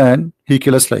white man he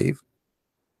kill a slave,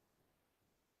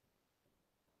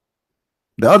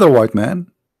 the other white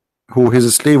man who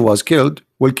his slave was killed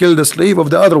will kill the slave of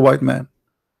the other white man.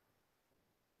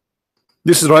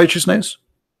 This is righteousness.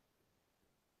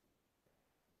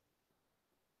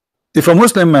 If a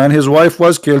Muslim man, his wife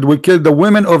was killed, will kill the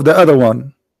women of the other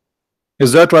one.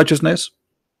 Is that righteousness?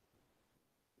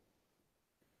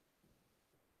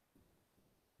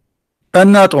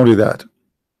 And not only that,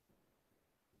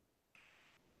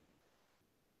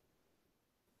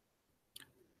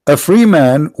 a free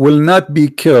man will not be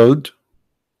killed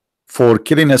for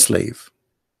killing a slave.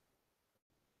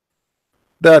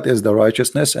 That is the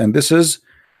righteousness, and this is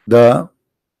the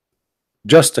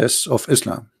justice of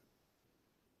Islam.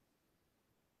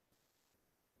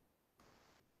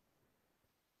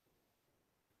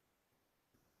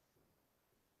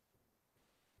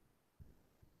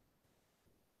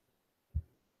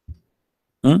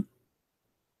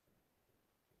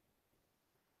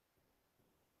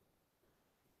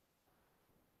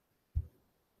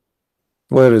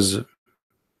 Where is it?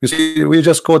 You see, we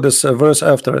just quote this verse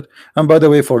after it. And by the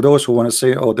way, for those who want to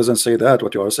say, oh, it doesn't say that,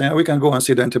 what you are saying, we can go and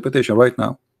see the interpretation right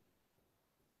now.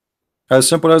 As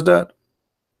simple as that.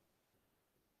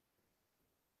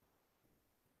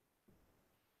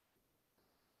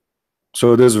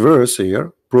 So this verse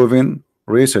here proving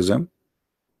racism,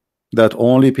 that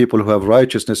only people who have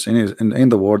righteousness in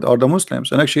the world are the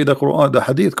Muslims. And actually the Quran, the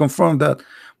Hadith confirmed that.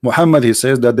 Muhammad, he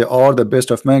says that they are the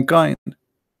best of mankind.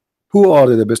 Who are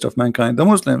they the best of mankind? The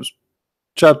Muslims.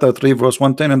 Chapter 3 verse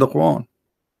 110 in the Quran.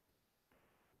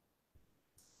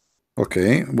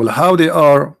 Okay, well, how they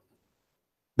are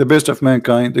the best of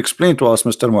mankind? Explain to us,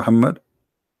 Mr. Muhammad.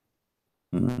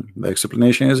 The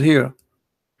explanation is here.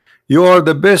 You are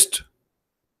the best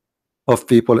of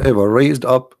people ever raised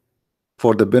up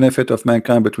for the benefit of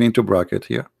mankind, between two brackets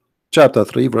here. Chapter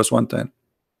 3 verse 110.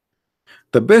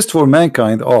 The best for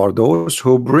mankind are those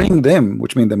who bring them,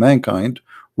 which mean the mankind,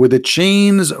 with the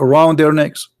chains around their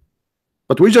necks.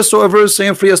 But we just saw a verse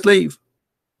saying free a slave.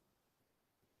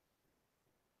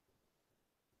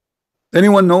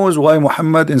 Anyone knows why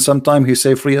Muhammad in some time he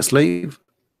say free a slave?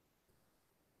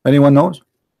 Anyone knows?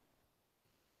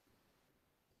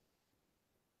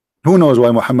 Who knows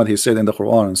why Muhammad he said in the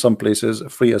Quran in some places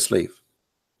free a slave?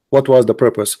 What was the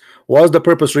purpose? Was the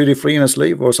purpose really freeing a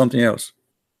slave or something else?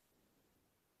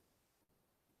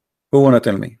 Who wanna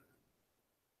tell me?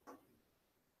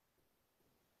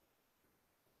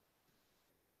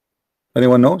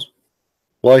 Anyone knows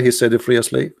why he said free a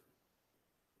slave?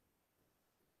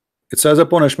 It's as a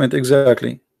punishment,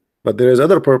 exactly, but there is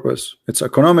other purpose. It's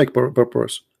economic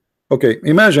purpose. Okay,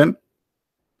 imagine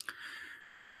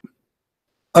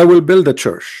I will build a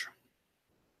church,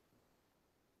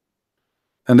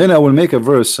 and then I will make a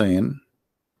verse saying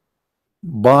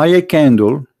buy a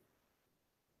candle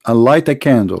and light a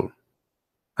candle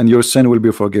and your sin will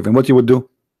be forgiven. What you would do?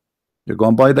 You go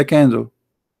and buy the candle.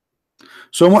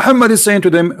 So Muhammad is saying to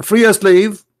them, free a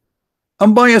slave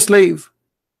and buy a slave.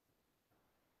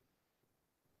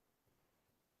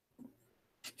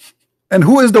 And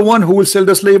who is the one who will sell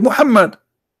the slave? Muhammad.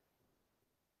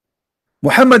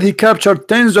 Muhammad, he captured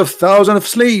tens of thousands of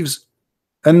slaves,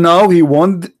 and now he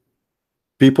wants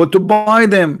people to buy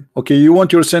them. Okay, you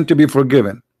want your sin to be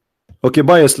forgiven. Okay,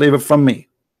 buy a slave from me.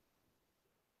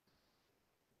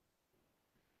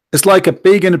 It's like a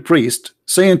pagan priest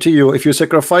saying to you, if you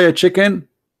sacrifice a chicken,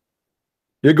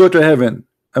 you go to heaven,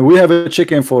 and we have a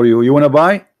chicken for you. You want to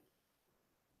buy?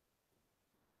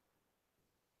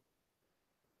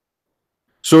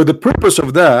 So the purpose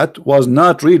of that was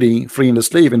not really freeing the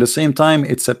slave. In the same time,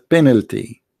 it's a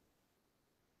penalty.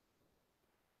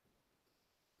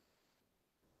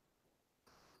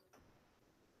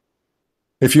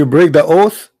 If you break the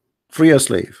oath, free a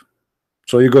slave.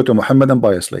 So you go to Muhammad and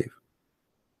buy a slave.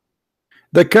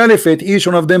 The caliphate, each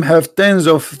one of them have tens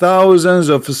of thousands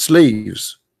of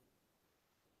slaves.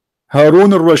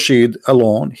 Harun al-Rashid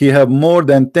alone, he have more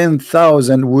than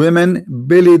 10,000 women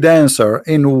belly dancer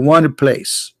in one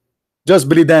place. Just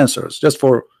belly dancers, just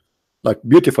for like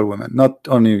beautiful women. Not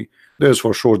only, there's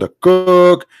for sure the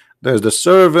cook, there's the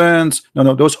servants.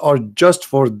 No, those are just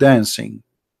for dancing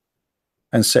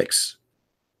and sex.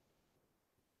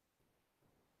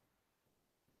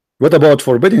 What about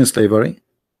forbidding slavery?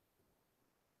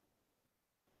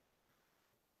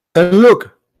 And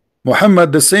look,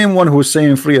 Muhammad, the same one who's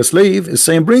saying free a slave, is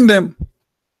saying bring them.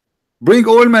 Bring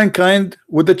all mankind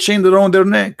with the chain around their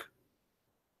neck.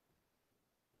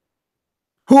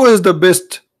 Who is the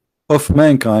best of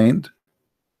mankind?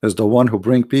 Is the one who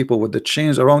bring people with the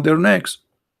chains around their necks.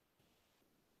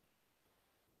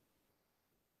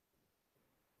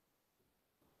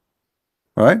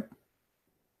 right?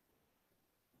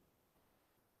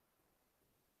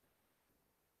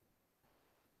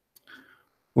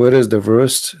 Where is the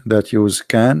verse that use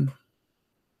can?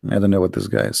 I don't know what this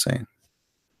guy is saying.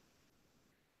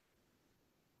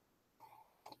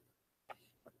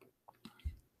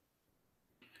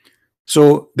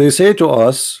 So they say to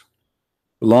us,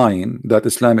 lying, that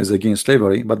Islam is against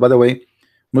slavery. But by the way,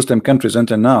 Muslim countries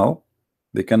until now,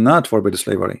 they cannot forbid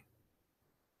slavery.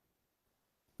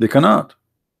 They cannot,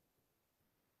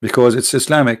 because it's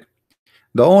Islamic.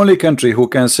 The only country who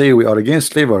can say we are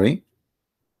against slavery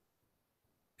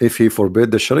if he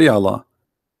forbid the Sharia law.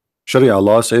 Sharia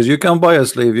law says you can buy a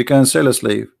slave, you can sell a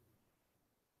slave,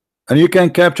 and you can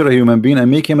capture a human being and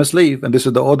make him a slave, and this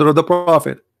is the order of the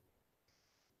Prophet.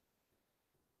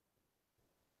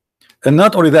 And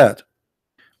not only that,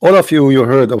 all of you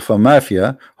heard of a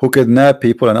mafia who kidnap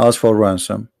people and ask for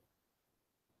ransom.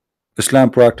 Islam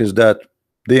practice that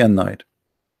day and night.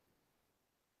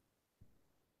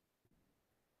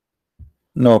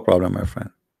 No problem, my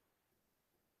friend.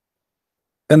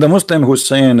 And the Muslim who's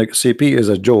saying CP is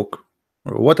a joke,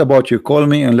 what about you call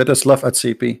me and let us laugh at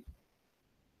CP?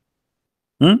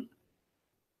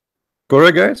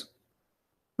 Correct, guys?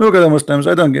 Look at the Muslims.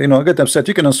 I don't, get upset.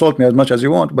 You can insult me as much as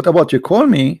you want, but about you call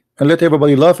me and let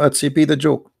everybody laugh at CP the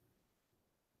joke.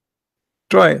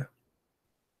 Try it.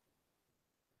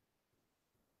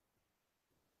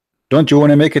 Don't you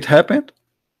want to make it happen?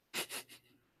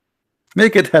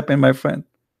 Make it happen, my friend.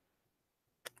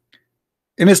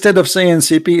 And instead of saying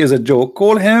CP is a joke,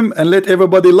 call him and let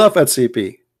everybody laugh at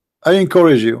CP. I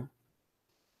encourage you.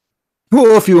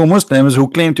 Who of you Muslims who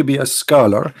claim to be a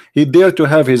scholar, he dare to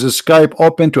have his Skype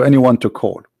open to anyone to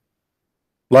call,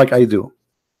 like I do?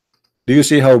 Do you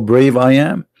see how brave I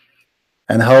am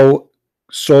and how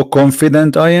so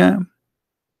confident I am?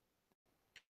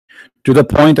 To the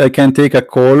point I can take a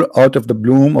call out of the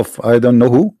bloom of I don't know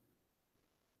who.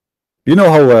 You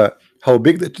know how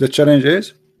big the challenge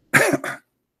is?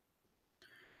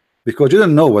 Because you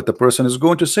don't know what the person is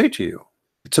going to say to you.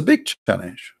 It's a big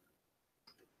challenge.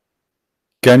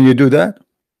 Can you do that?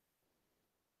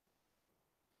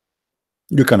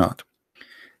 You cannot.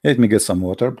 Let me get some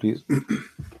water, please.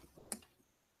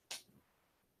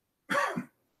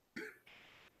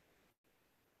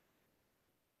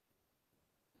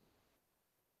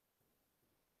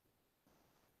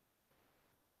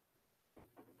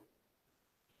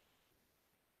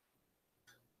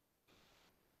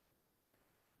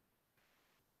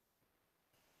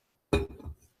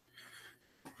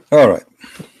 All right.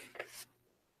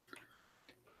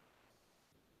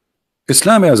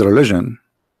 Islam as a religion,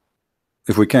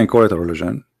 if we can call it a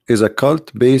religion, is a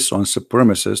cult based on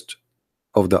supremacist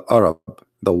of the Arab,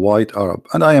 the white Arab,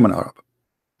 and I am an Arab.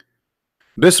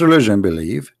 This religion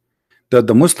believe that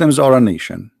the Muslims are a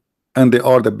nation and they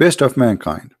are the best of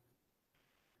mankind,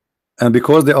 and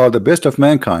because they are the best of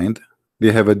mankind,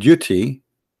 they have a duty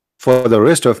for the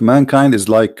rest of mankind is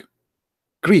like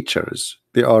creatures.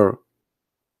 They are,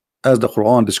 as the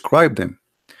Quran described them,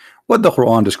 what the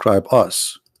Quran describe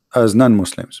us as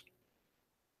non-Muslims.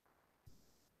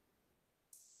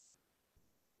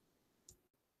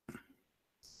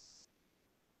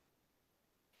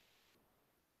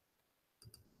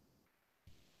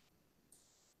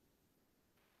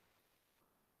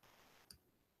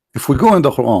 If we go in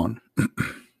the Quran,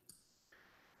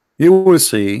 you will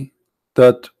see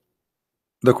that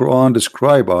the Quran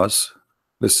describe us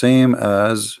the same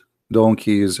as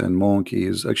donkeys and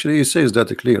monkeys. Actually, it says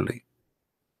that clearly.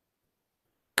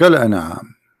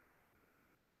 كالأنعام.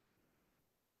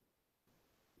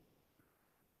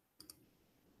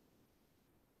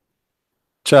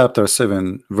 Chapter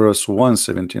 7, verse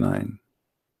 179.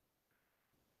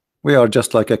 We are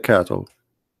just like a cattle.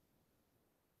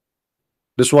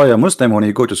 That's why a Muslim, when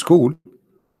he go to school,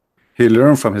 he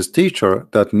learn from his teacher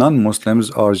that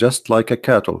non-Muslims are just like a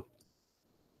cattle.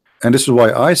 And this is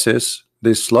why ISIS,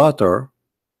 they slaughter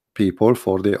people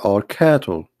for they are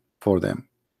cattle for them.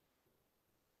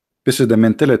 This is the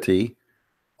mentality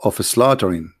of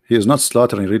slaughtering. He is not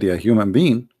slaughtering really a human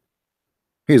being.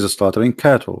 He is slaughtering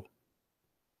cattle.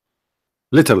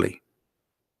 Literally.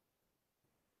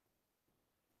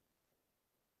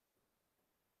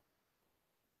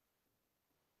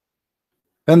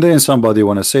 And then somebody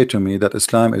want to say to me that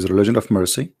Islam is a religion of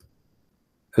mercy.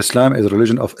 Islam is a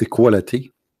religion of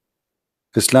equality.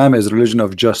 Islam is a religion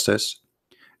of justice.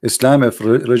 Islam is a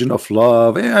religion of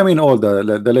love. I mean, all the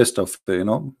list of,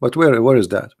 but where is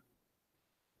that?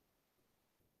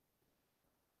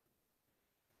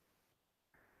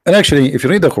 And actually, if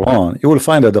you read the Quran, you will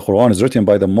find that the Quran is written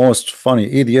by the most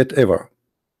funny idiot ever.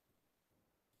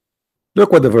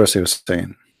 Look what the verse is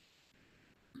saying.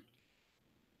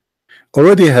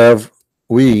 already have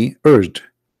we urged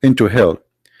into hell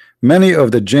many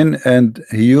of the jinn and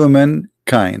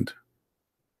humankind.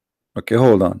 Okay,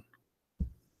 hold on.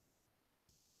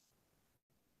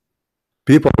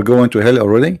 People are going to hell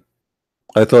already?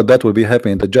 I thought that would be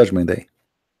happening in the judgment day.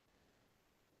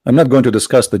 I'm not going to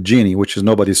discuss the genie, which is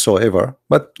nobody saw ever,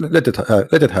 but let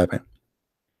it happen.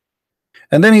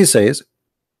 And then he says,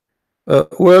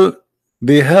 well,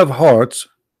 they have hearts,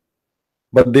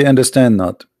 but they understand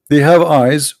not. They have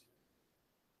eyes,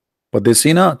 but they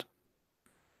see not.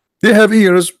 They have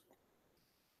ears,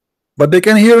 but they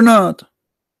can hear not.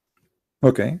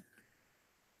 Okay.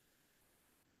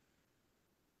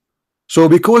 So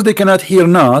because they cannot hear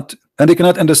not, and they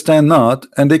cannot understand not,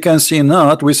 and they can see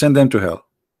not, we send them to hell.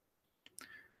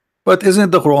 But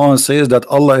isn't the Quran says that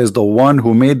Allah is the one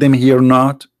who made them hear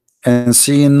not, and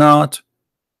see not,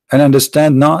 and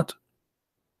understand not?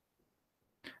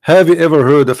 Have you ever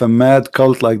heard of a mad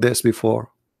cult like this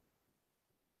before?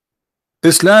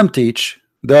 Islam teach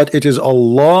that it is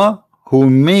Allah who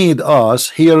made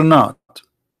us hear not,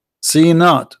 see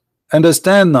not,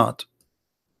 understand not.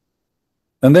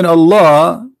 And then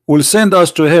Allah will send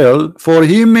us to hell, for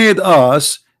He made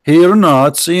us hear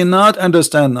not, see not,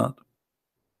 understand not.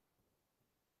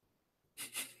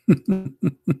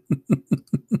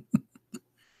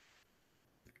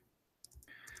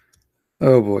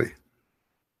 Oh boy.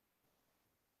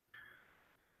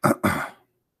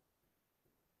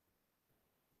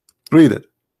 Read it.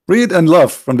 Read and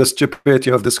laugh from the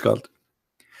stupidity of this cult.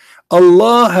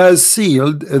 Allah has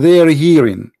sealed their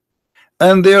hearing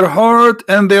and their heart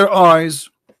and their eyes.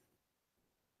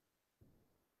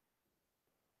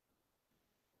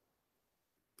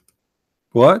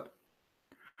 What?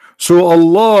 So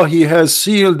Allah, He has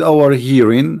sealed our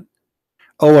hearing,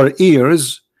 our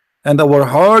ears, and our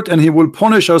heart, and He will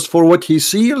punish us for what He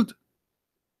sealed.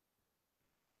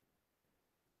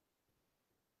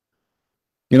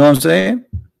 You know what I'm saying?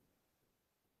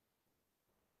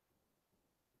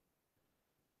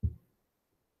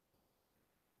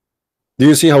 Do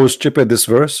you see how stupid this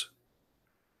verse?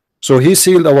 So He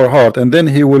sealed our heart, and then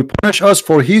He will punish us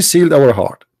for He sealed our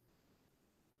heart.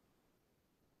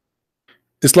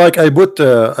 It's like I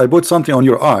put something on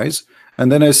your eyes,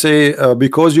 and then I say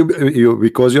because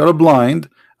you are blind,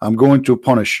 I'm going to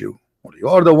punish you. Well, you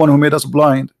are the one who made us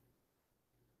blind.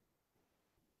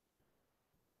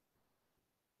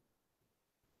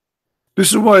 This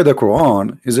is why the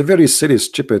Quran is a very silly,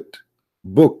 stupid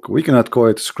book. We cannot call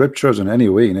it scriptures in any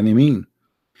way, in any mean.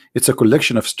 It's a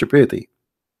collection of stupidity.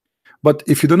 But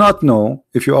if you do not know,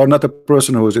 if you are not a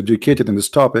person who is educated in this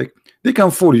topic, they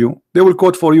can fool you. They will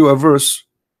quote for you a verse,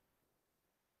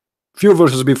 few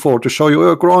verses before, to show you,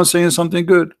 oh, Quran saying something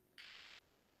good.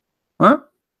 Huh?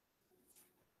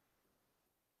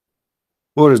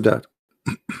 Where is that?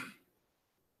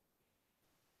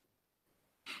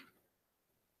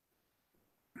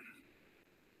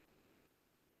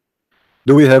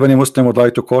 Do we have any Muslim would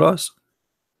like to call us?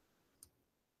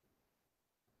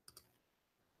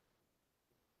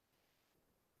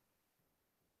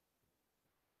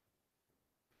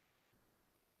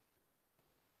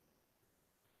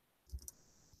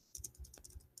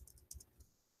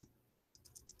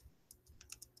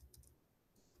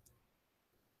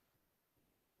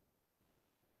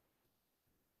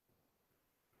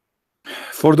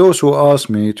 For those who ask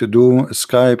me to do a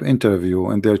Skype interview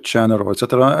in their channel or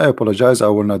etc., I apologize. I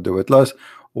will not do it.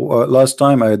 Last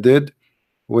time I did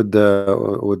with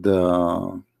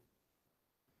the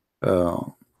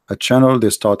a channel. They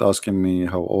start asking me,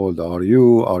 how old are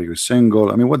you? Are you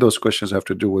single? I mean, what those questions have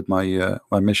to do with my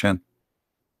my mission?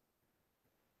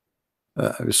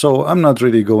 So I'm not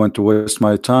really going to waste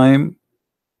my time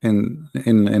in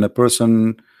a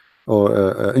person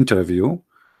or interview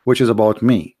which is about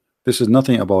me. This is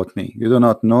nothing about me. You do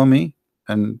not know me,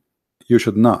 and you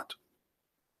should not.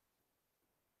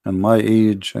 And my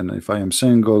age, and if I am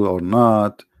single or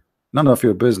not, none of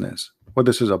your business. What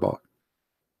this is about.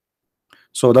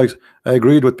 So, like, I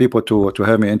agreed with people to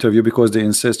have me interview because they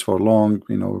insist for long.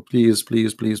 You know, please,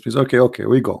 please, please, please. Okay, okay,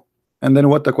 we go. And then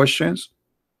what the questions?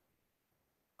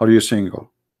 Are you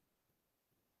single?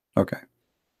 Okay.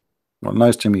 Well,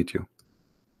 nice to meet you.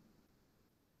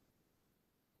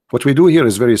 What we do here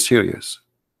is very serious.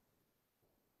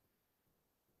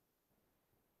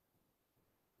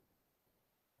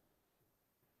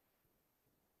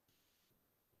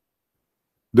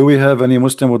 Do we have any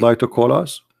Muslim would like to call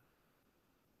us?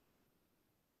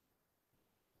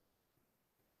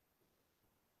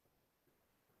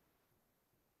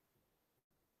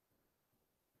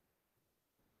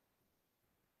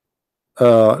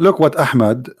 Look what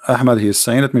Ahmad he is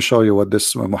saying. Let me show you what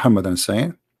this Muhammad is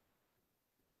saying.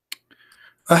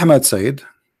 Ahmed said,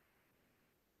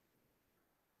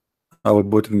 I will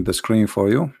put it in the screen for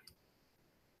you.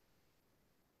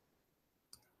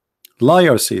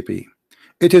 Liar CP.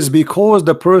 It is because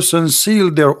the person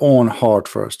sealed their own heart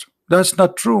first. That's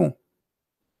not true.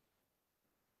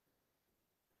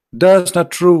 That's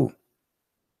not true.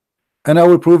 And I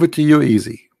will prove it to you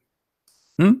easy.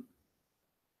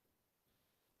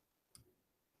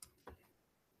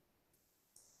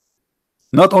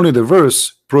 Not only the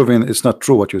verse proving it's not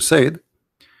true what you said,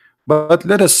 but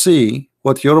let us see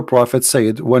what your prophet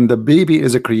said when the baby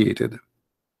is created.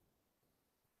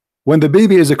 When the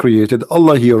baby is created,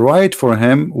 Allah, He write for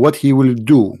him what he will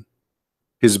do,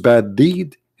 his bad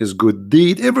deed, his good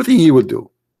deed, everything he will do,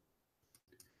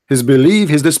 his belief,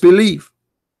 his disbelief.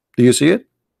 Do you see it?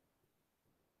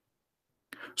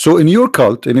 So in your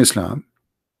cult in Islam,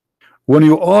 when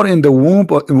you are in the womb,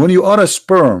 when you are a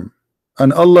sperm,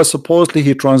 and Allah supposedly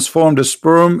He transformed the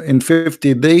sperm in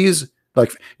 50 days,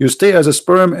 like you stay as a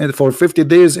sperm for 50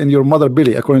 days in your mother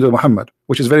belly, according to Muhammad,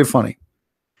 which is very funny.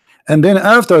 And then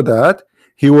after that,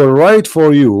 He will write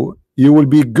for you, you will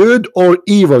be good or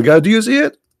evil. Guys, do you see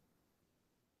it?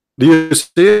 Do you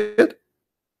see it?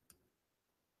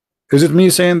 Is it me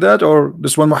saying that, or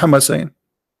this one Muhammad saying?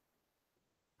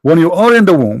 When you are in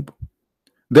the womb,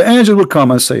 the angel will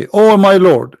come and say, oh my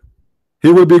Lord,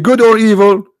 he will be good or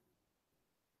evil.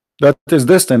 That is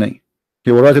destiny.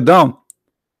 He will write it down.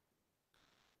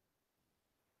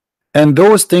 And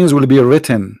those things will be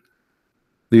written.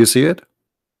 Do you see it?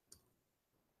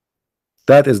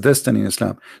 That is destiny in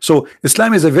Islam. So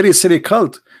Islam is a very silly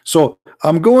cult. So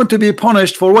I'm going to be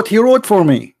punished for what he wrote for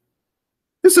me.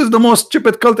 This is the most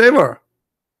stupid cult ever.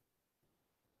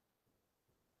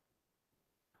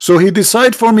 So he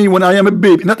decide for me when I am a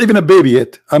baby, not even a baby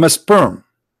yet, I'm a sperm,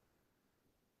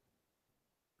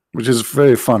 which is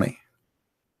very funny.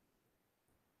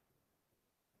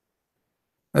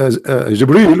 As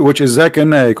Jibril, which is Zakir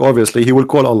Naik, obviously he will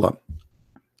call Allah.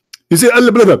 He say,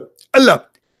 Allah, brother, Allah,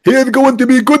 he is going to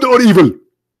be good or evil.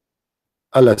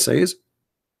 Allah says,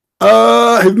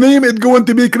 his name is going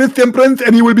to be Christian Prince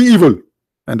and he will be evil.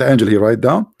 And the angel he write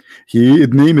down, his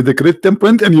name is the Christian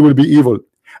Prince and he will be evil.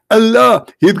 Allah,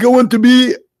 he's going to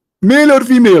be male or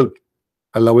female.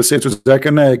 Allah will say to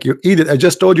Zakir Naik, you idiot, I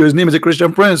just told you his name is a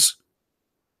Christian Prince.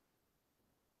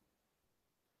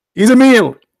 He's a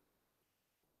male.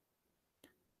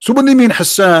 So what do you mean,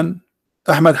 Hassan,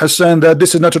 Ahmad Hassan, that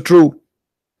this is not true?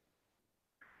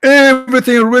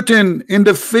 Everything written in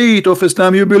the fate of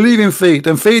Islam, you believe in fate,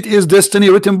 and fate is destiny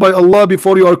written by Allah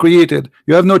before you are created.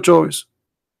 You have no choice.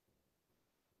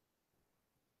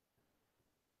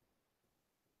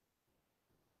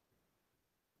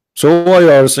 So why you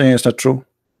are saying it's not true?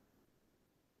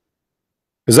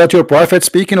 Is that your prophet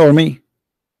speaking or me?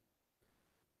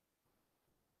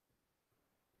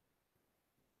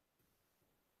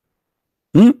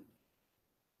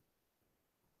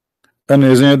 And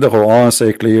isn't it the Quran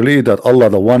say clearly that Allah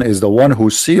the one is the one who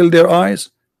sealed their eyes?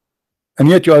 And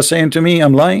yet you are saying to me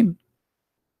I'm lying?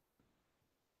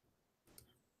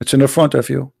 It's in the front of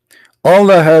you.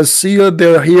 Allah has sealed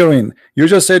their hearing. You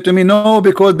just say to me, no,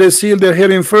 because they sealed their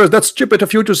hearing first. That's stupid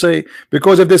of you to say,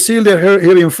 because if they sealed their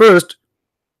hearing first,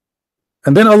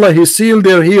 and then Allah He sealed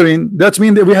their hearing, that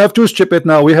means that we have two stupid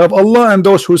now. We have Allah and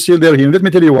those who seal their hearing. Let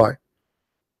me tell you why.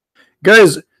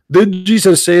 Guys, did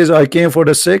Jesus says I came for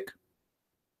the sick?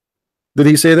 Did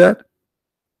he say that?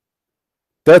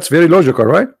 That's very logical,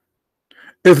 right?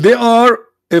 If they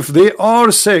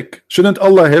are sick, shouldn't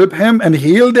Allah help him and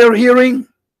heal their hearing?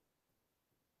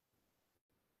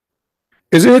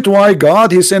 Isn't it why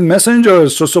God He sent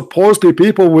messengers so supposedly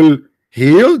people will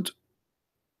healed?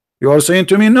 You are saying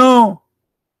to me no.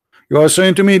 You are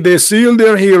saying to me they sealed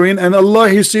their hearing and Allah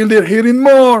He sealed their hearing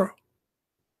more.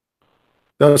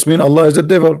 That means Allah is the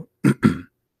devil.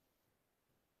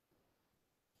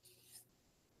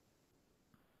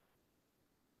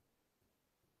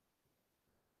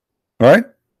 Right?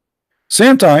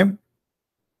 Same time,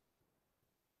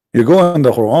 you go in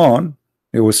the Quran,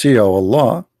 you will see how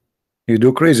Allah He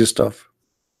do crazy stuff.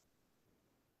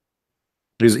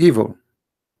 He's evil.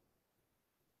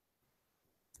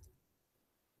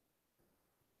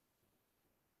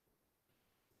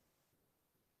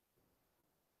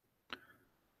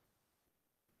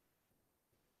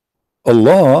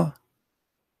 Allah,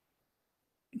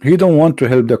 He don't want to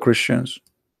help the Christians.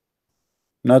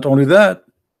 Not only that,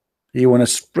 He want to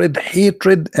spread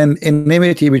hatred and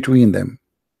enmity between them.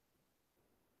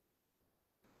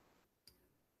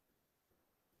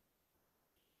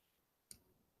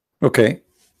 Okay,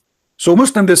 so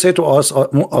Muslims they say to us,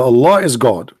 Allah is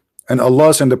God and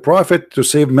Allah sent the Prophet to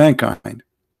save mankind.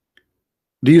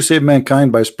 Do you save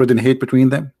mankind by spreading hate between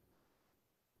them?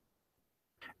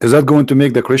 Is that going to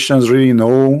make the Christians really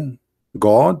know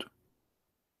God?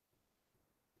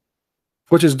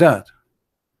 What is that?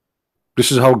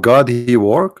 This is how God he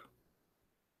work?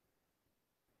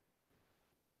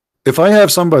 If I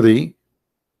have somebody,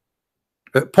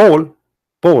 Paul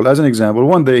as an example,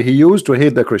 one day he used to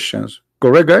hate the Christians.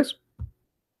 Correct, guys?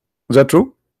 Is that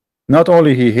true? Not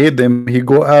only he hate them, he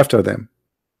go after them,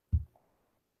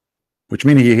 which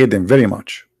means he hate them very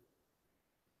much.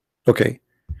 Okay,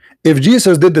 if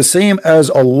Jesus did the same as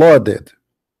Allah did,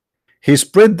 he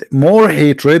spread more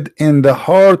hatred in the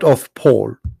heart of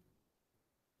Paul.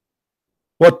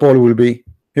 What Paul will be?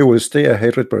 He will stay a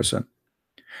hatred person.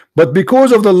 But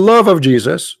because of the love of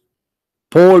Jesus,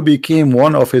 Paul became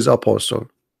one of his apostles.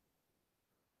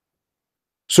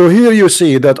 So here you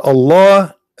see that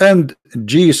Allah and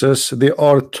Jesus, they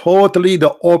are totally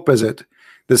the opposite,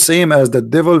 the same as the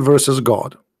devil versus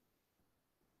God.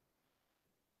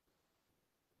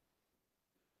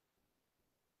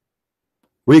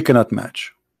 We cannot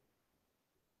match.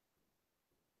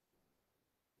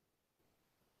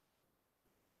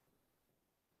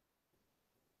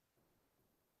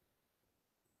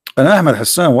 And Ahmed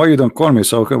Hassan, why you don't call me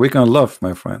so we can love,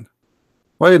 my friend?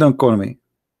 Why you don't call me?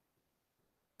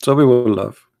 So we will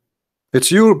love.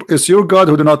 It's your God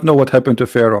who do not know what happened to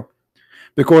Pharaoh,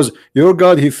 because your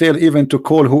God he failed even to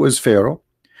call who is Pharaoh.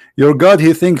 Your God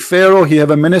he think Pharaoh he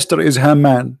have a minister is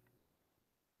Haman.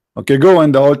 Okay, go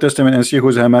in the Old Testament and see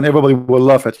who's Haman. Everybody will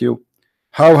laugh at you.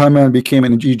 How Haman became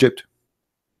in Egypt?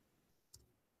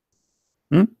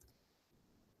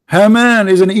 Haman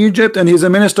is in Egypt and he's a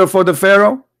minister for the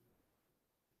Pharaoh.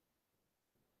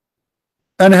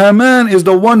 And Haman is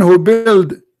the one who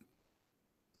built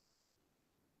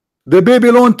the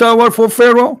Babylon Tower for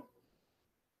Pharaoh.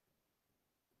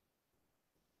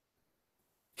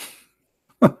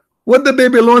 What the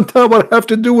Babylon Tower have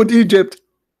to do with Egypt?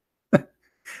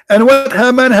 And what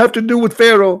Haman have to do with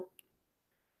Pharaoh?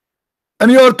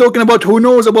 And you are talking about who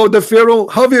knows about the Pharaoh?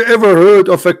 Have you ever heard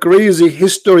of a crazy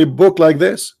history book like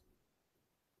this?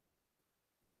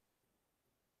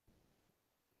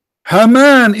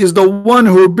 Haman is the one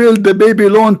who built the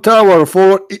Babylon Tower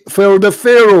for the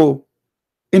Pharaoh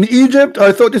in Egypt.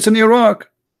 I thought it's in Iraq.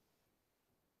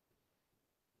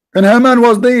 And Haman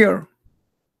was there.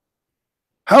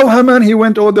 How Haman he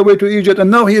went all the way to Egypt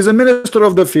and now he is a minister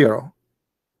of the Pharaoh.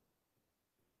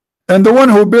 And the one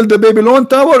who built the Babylon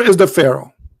Tower is the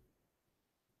Pharaoh.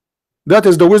 That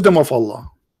is the wisdom of Allah.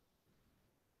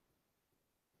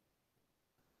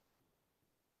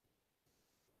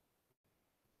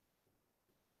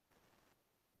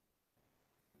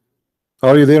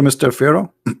 Are you there, Mr.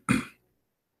 Pharaoh?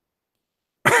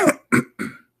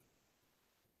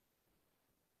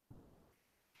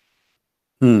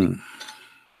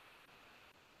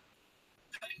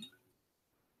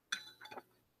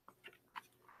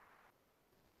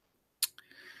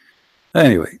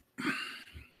 Anyway,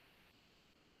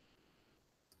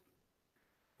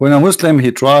 when a Muslim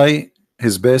he try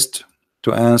his best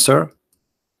to answer,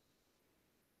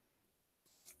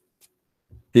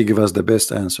 he give us the best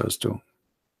answers too,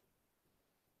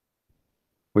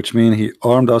 which means he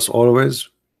armed us always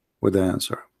with the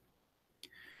answer.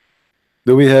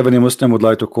 Do we have any Muslim would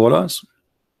like to call us?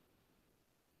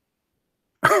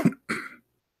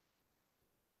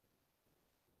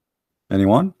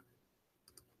 Anyone?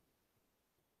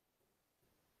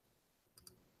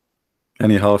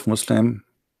 Any half Muslim,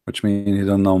 which means he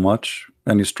don't know much?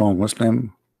 Any strong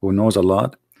Muslim who knows a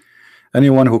lot?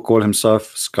 Anyone who call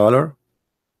himself scholar?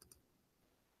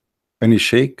 Any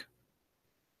sheikh?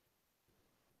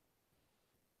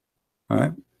 All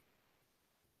right.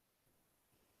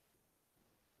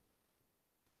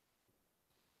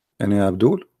 Any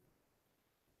Abdul?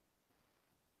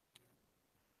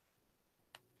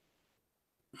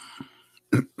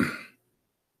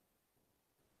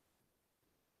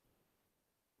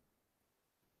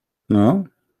 No.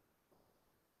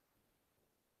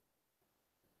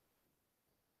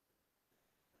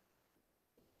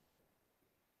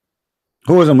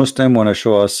 Who is a Muslim want to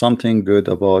show us something good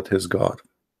about his God?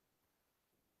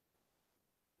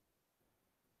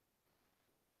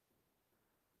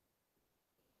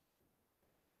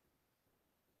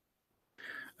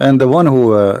 And the one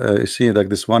who you see, like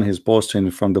this one he's posting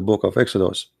from the book of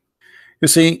Exodus. You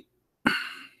see,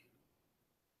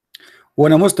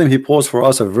 when a Muslim he posts for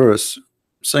us a verse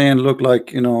saying, look,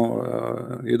 like, you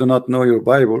know, you do not know your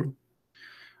Bible.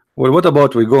 Well, what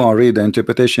about we go and read the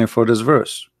interpretation for this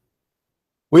verse?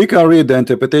 We can read the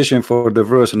interpretation for the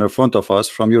verse in front of us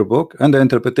from your book, and the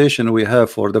interpretation we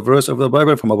have for the verse of the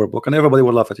Bible from our book, and everybody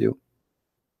will laugh at you.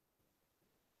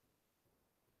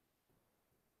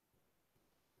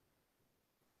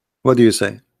 What do you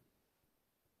say?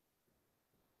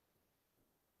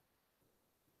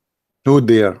 Who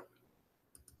dare?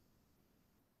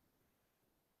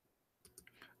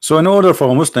 So in order for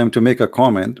a Muslim to make a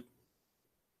comment,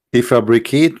 he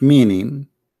fabricate meaning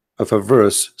of a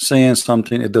verse saying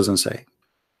something it doesn't say.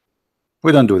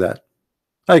 We don't do that.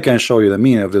 I can show you the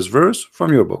meaning of this verse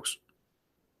from your books.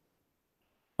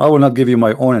 I will not give you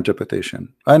my own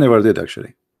interpretation. I never did,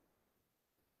 actually.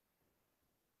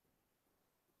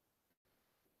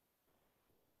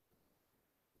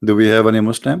 Do we have any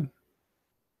Muslim?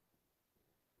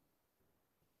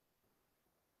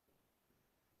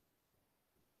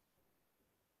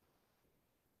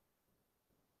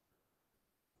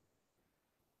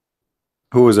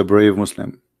 Who is a brave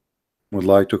Muslim would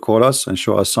like to call us and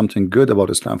show us something good about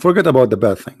Islam? Forget about the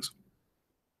bad things.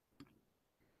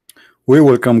 We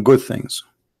welcome good things.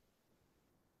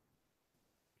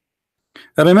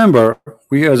 And remember,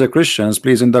 we as a Christians,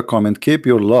 please in the comment keep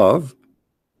your love,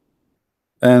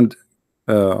 and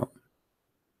don't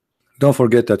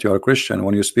forget that you are a Christian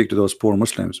when you speak to those poor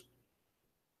Muslims.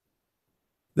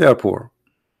 They are poor.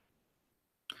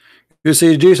 You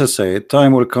see, Jesus said,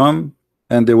 time will come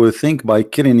and they will think by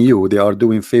killing you they are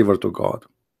doing favor to God.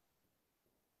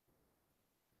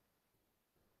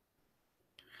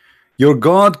 Your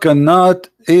God cannot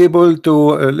able to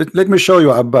let me show you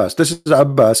Abbas. This is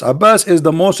Abbas. Abbas is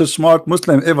the most smart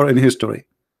Muslim ever in history.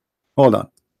 Hold on.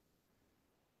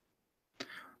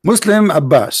 Muslim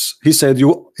Abbas, he said,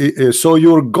 so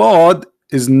your God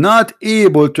is not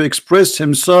able to express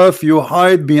himself, you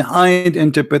hide behind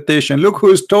interpretation. Look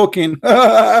who's talking.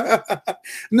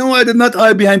 No, I did not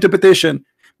hide behind interpretation,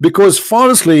 because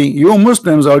falsely you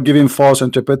Muslims are giving false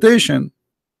interpretation.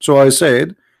 So I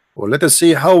said, well, let us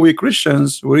see how we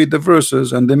Christians read the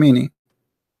verses and the meaning.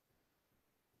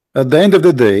 At the end of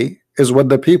the day is what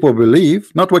the people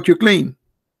believe, not what you claim.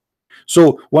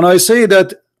 So when I say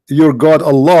that your God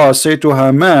Allah said to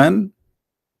Haman,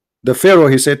 the Pharaoh,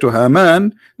 he said to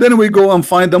Haman, then we go and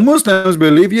find the Muslims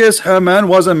believe, yes, Haman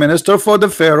was a minister for the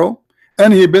Pharaoh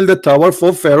and he built a tower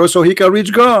for Pharaoh so he can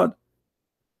reach God.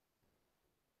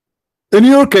 In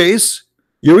your case,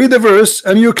 you read the verse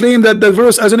and you claim that the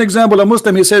verse, as an example, a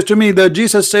Muslim, he says to me that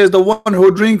Jesus says the one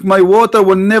who drink my water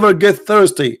will never get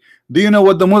thirsty. Do you know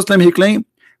what the Muslim he claimed?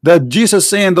 That Jesus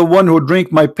saying the one who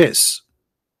drink my piss.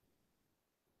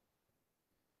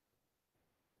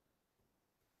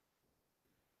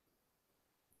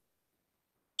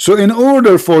 So in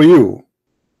order for you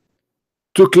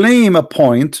to claim a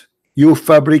point, you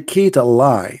fabricate a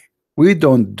lie. We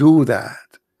don't do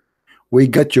that. We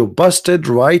get you busted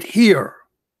right here.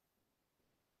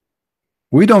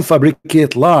 We don't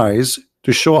fabricate lies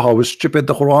to show how stupid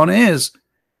the Quran is.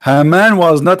 Haman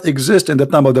was not exist in the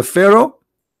time of the Pharaoh,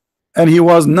 and he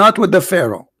was not with the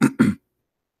Pharaoh.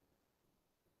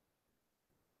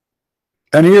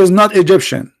 And he is not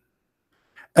Egyptian.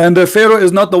 And the Pharaoh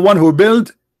is not the one who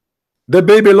built the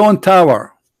Babylon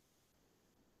Tower.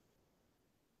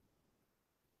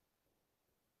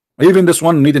 Even this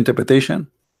one need interpretation.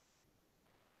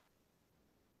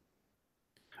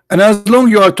 And as long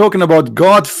you are talking about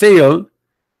God fail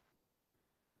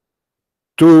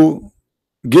to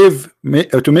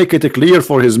make it clear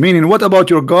for his meaning, what about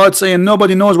your God saying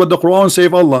nobody knows what the Quran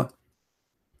save Allah?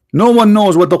 No one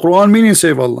knows what the Quran meaning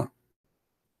save Allah.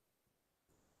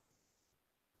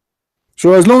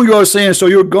 So as long you are saying, so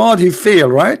your God he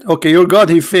failed, right? Okay, your God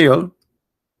he failed.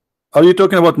 Are you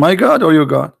talking about my God or your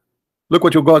God? Look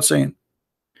what your God saying.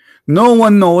 No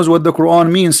one knows what the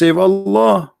Quran means save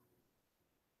Allah.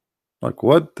 Like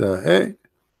what the heck?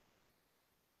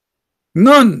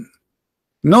 None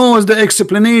knows the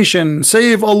explanation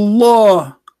save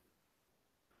Allah.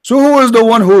 So who is the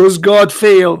one whose God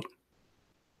failed?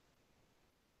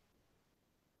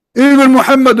 Even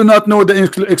Muhammad do not know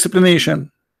the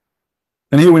explanation.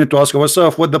 And here we need to ask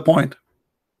ourselves, what the point?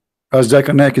 As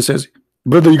Zakir Naik says,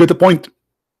 brother, you get the point.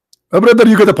 Brother,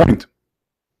 you get the point.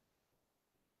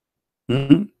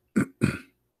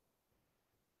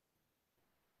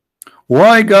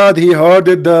 Why God he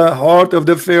hardened the heart of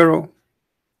the Pharaoh?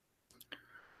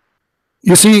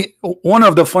 You see, one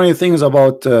of the funny things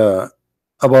about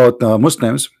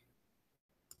Muslims,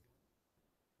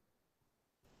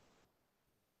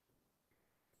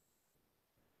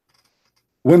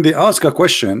 when they ask a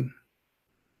question,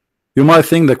 you might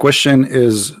think the question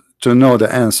is to know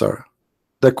the answer.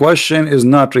 The question is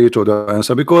not really to the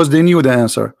answer, because they knew the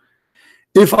answer.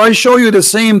 If I show you the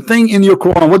same thing in your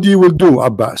Quran, what you will do,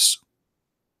 Abbas?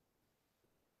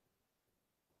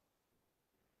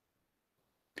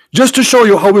 Just to show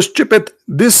you how stupid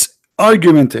this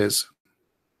argument is.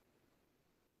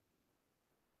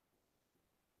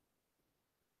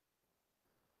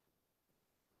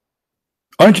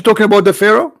 Aren't you talking about the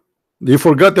Pharaoh? You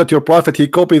forgot that your prophet, he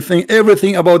copied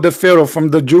everything about the Pharaoh from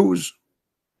the Jews.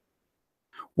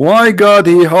 Why God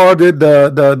he hardened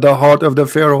the heart of the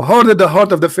Pharaoh? Hardened the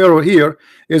heart of the Pharaoh here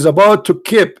is about to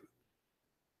keep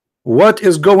what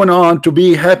is going on to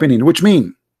be happening, which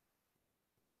means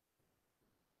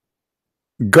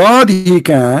God he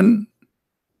can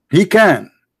make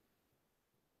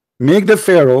the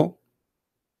Pharaoh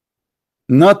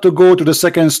not to go to the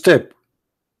second step,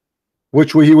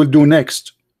 which he will do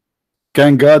next.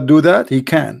 Can God do that? He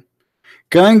can.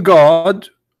 Can God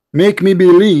make me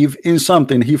believe in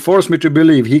something? He forced me to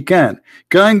believe. He can.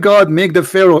 Can God make the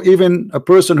Pharaoh even a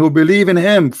person who believe in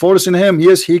him, forcing him?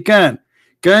 Yes, he can.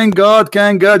 Can God?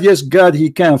 Yes, God he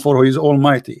can, for he is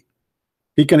almighty.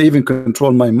 He can even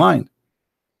control my mind.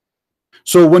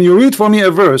 So when you read for me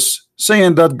a verse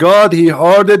saying that God he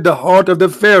hardened the heart of the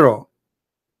Pharaoh,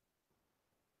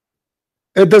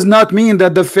 it does not mean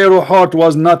that the Pharaoh heart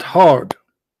was not hard.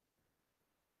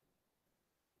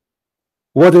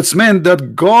 What it's meant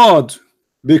that God,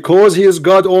 because he is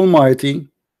God Almighty,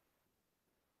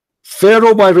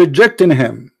 Pharaoh by rejecting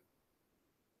him,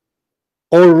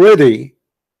 already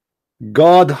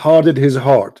God hardened his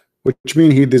heart, which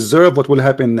means he deserved what will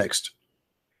happen next.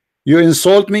 You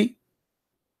insult me,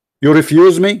 you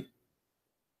refuse me,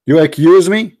 you accuse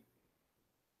me,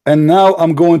 and now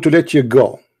I'm going to let you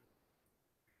go.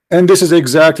 And this is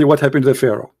exactly what happened to the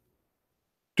Pharaoh.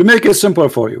 To make it simple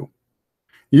for you,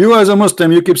 you as a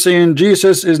Muslim, you keep saying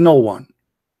Jesus is no one.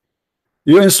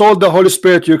 You insult the Holy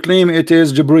Spirit, you claim it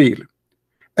is Jibreel,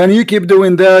 and you keep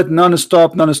doing that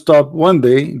non-stop. One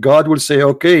day God will say,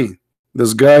 okay,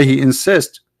 this guy he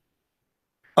insists,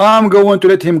 I'm going to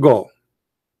let him go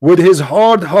with his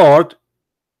hard heart,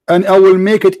 and I will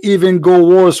make it even go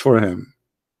worse for him.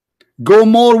 Go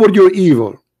more with your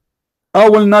evil. I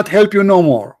will not help you no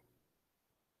more.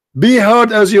 Be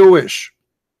hard as you wish,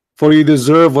 for you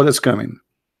deserve what is coming.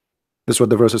 This is what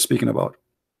the verse is speaking about.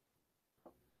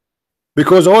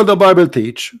 Because all the Bible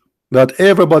teach that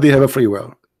everybody have a free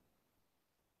will.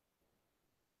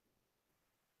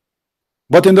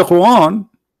 But in the Quran,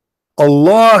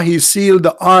 Allah he sealed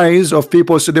the eyes of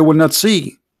people so they will not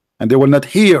see, and they will not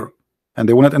hear, and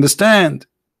they will not understand.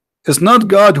 It's not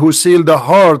God who sealed the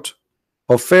heart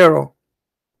of Pharaoh.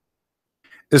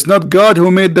 It's not God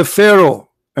who made the Pharaoh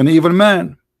an evil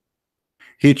man.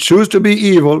 He chose to be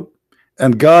evil,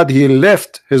 and God he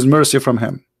left his mercy from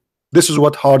him. This is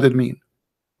what hardened mean.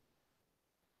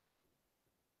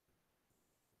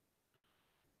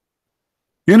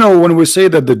 You know, when we say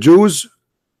that the Jews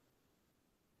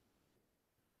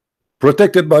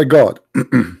protected by God,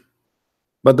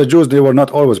 but the Jews, they were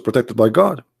not always protected by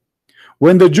God.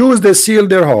 When the Jews they sealed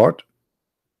their heart,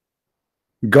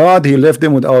 God he left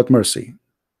them without mercy,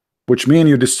 which means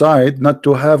you decide not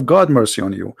to have God mercy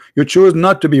on you. You choose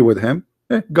not to be with him.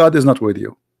 God is not with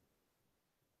you.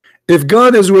 If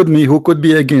God is with me, who could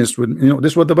be against with me? You know,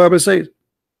 this is what the Bible says.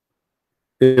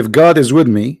 If God is with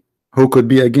me, who could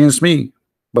be against me?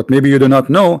 But maybe you do not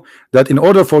know that in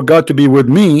order for God to be with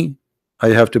me, I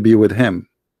have to be with him.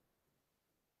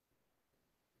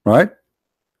 Right?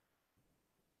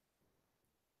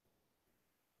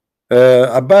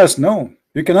 Abbas, no,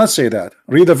 you cannot say that.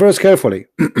 Read the verse carefully.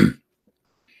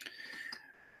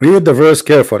 Read the verse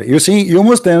carefully. You see, you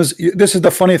Muslims, this is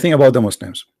the funny thing about the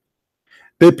Muslims.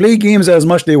 They play games as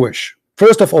much they wish.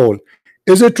 First of all,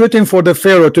 is it written for the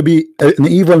Pharaoh to be an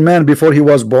evil man before he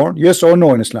was born? Yes or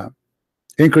no in Islam?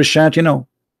 In Christianity, no.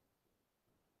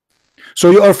 So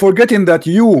you are forgetting that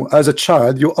you as a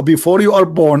child, before you are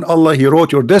born, Allah he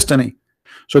wrote your destiny.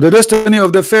 So the destiny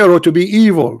of the Pharaoh to be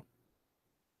evil.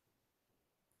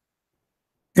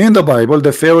 In the Bible,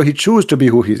 the Pharaoh he chose to be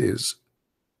who he is.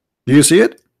 Do you see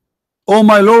it? Oh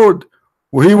my Lord,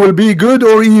 he will be good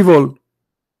or evil.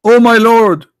 Oh my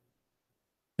Lord.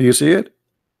 Do you see it?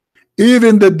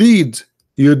 Even the deeds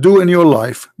you do in your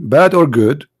life, bad or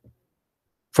good,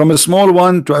 from a small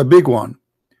one to a big one,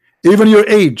 even your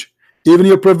age, even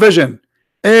your provision,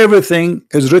 everything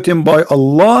is written by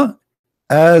Allah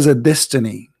as a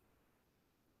destiny.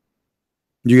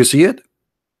 Do you see it?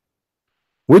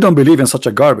 We don't believe in such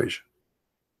a garbage.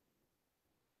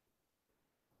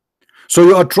 So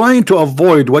you are trying to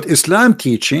avoid what Islam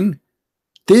teaching,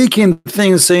 taking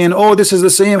things saying, oh, this is the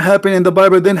same happened in the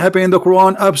Bible, then happen in the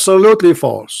Quran. Absolutely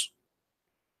false.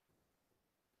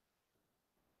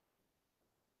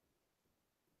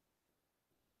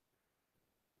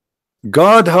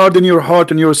 God harden your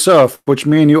heart and yourself, which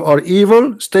means you are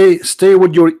evil. Stay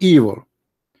with your evil.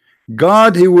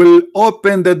 God he will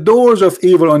open the doors of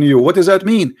evil on you. What does that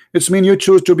mean? It means you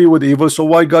choose to be with evil, so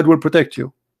why God will protect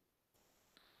you?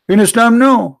 In Islam,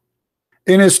 no.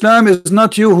 In Islam, it's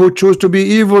not you who choose to be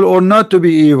evil or not to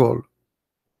be evil.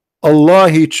 Allah,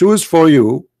 He choose for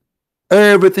you.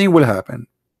 Everything will happen.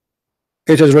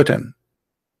 It is written.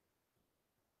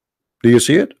 Do you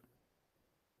see it?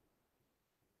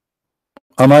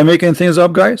 Am I making things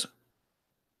up, guys?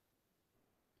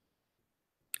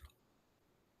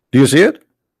 Do you see it?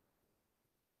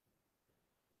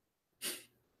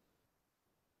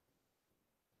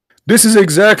 This is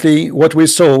exactly what we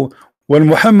saw when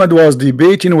Muhammad was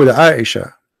debating with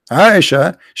Aisha.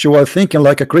 Aisha, she was thinking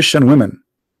like a Christian woman,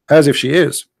 as if she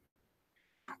is.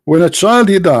 When a child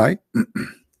he died,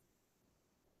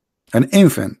 an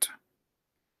infant,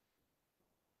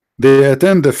 they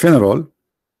attend the funeral,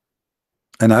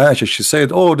 and Aisha, she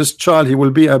said, oh, this child, he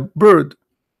will be a bird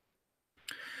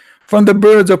from the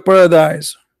birds of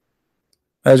paradise.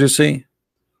 As you see,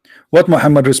 what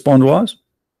Muhammad respond was,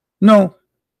 no,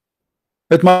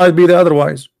 it might be the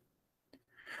otherwise.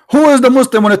 Who is the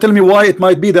Muslim want to tell me why it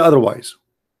might be the otherwise?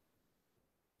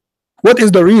 What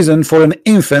is the reason for an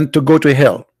infant to go to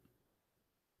hell?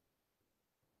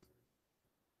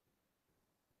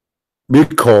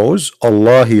 Because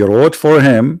Allah, He wrote for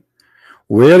him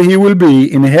where he will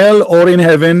be, in hell or in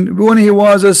heaven, when he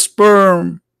was a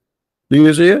sperm. Do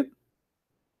you see it?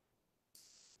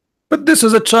 But this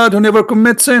is a child who never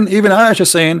commits sin. Even Aisha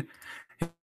saying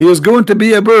he is going to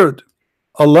be a bird.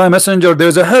 Allah Messenger, there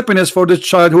is a happiness for this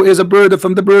child who is a bird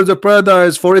from the birds of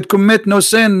paradise, for it commit no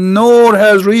sin, nor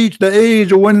has reached the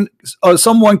age when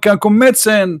someone can commit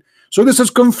sin. So this is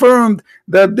confirmed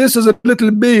that this is a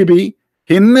little baby.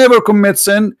 He never commits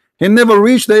sin. He never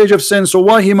reached the age of sin. So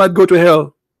why he might go to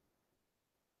hell?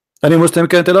 Any Muslim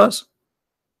can tell us?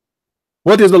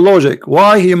 What is the logic?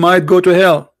 Why he might go to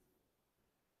hell?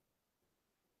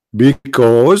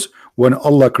 Because when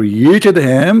Allah created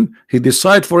him, He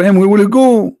decided for him who will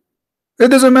go. It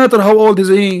doesn't matter how old is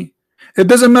he. It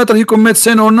doesn't matter he commits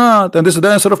sin or not. And this is the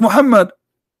answer of Muhammad.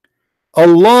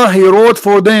 Allah, He wrote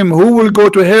for them who will go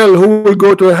to hell, who will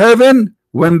go to heaven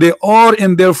when they are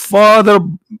in their father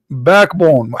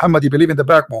backbone. Muhammad, you believe in the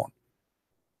backbone.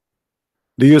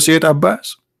 Do you see it,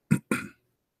 Abbas?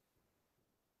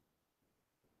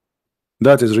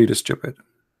 That is really stupid.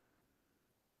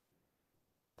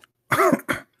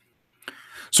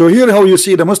 So here how you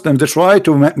see the Muslims, they try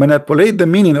to manipulate the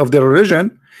meaning of their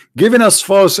religion, giving us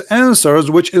false answers,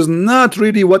 which is not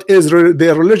really what is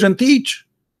their religion teach.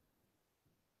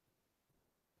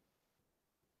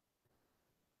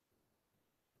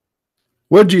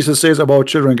 What Jesus says about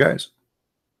children, guys?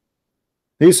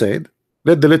 He said,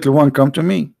 let the little one come to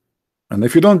me, and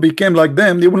if you don't become like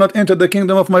them, you will not enter the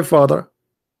kingdom of my Father.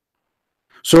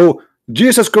 So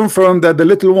Jesus confirmed that the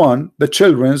little one, the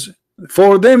children's,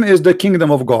 for them is the kingdom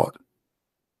of God.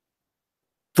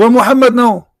 For Muhammad,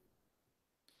 no.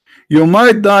 You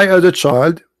might die as a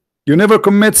child, you never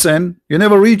commit sin, you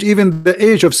never reach even the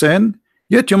age of sin,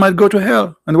 yet you might go to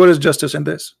hell. And where is justice in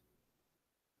this?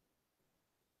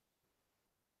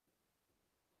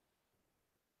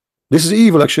 This is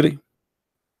evil, actually.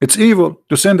 It's evil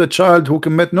to send a child who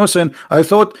commit no sin. I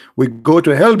thought we go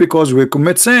to hell because we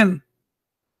commit sin.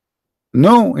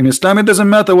 No, in Islam it doesn't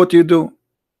matter what you do.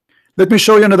 Let me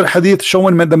show you another hadith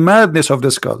showing the madness of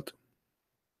this cult.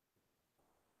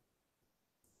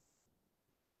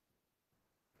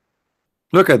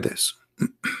 Look at this.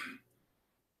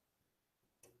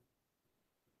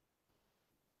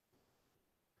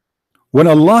 When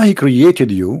Allah, He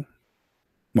created you,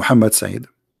 Muhammad said,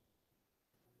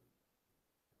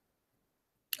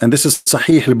 and this is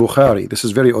Sahih al-Bukhari, this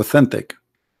is very authentic.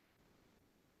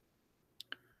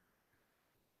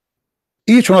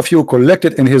 Each one of you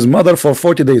collected in his mother for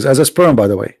 40 days as a sperm, by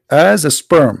the way, as a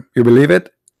sperm. You believe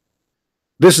it?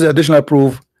 This is additional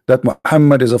proof that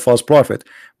Muhammad is a false prophet,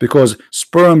 because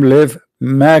sperm live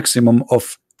maximum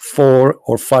of 4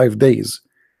 or 5 days,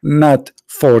 not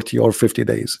 40 or 50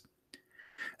 days.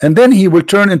 And then he will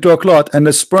turn into a clot, and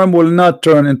the sperm will not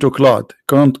turn into a clot.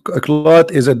 A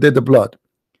clot is a dead blood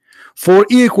for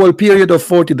equal period of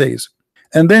 40 days.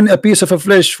 And then a piece of a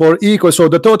flesh for equal. So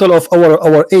the total of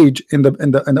our age in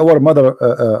our mother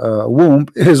womb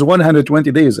is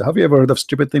 120 days. Have you ever heard of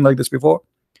stupid thing like this before?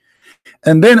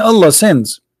 And then Allah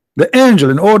sends the angel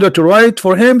in order to write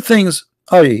for him things,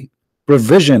 i.e.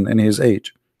 provision in his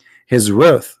age, his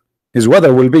worth, his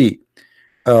whether will be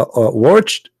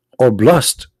watched or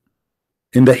blessed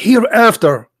in the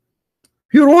hereafter.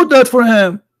 He wrote that for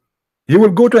him. He will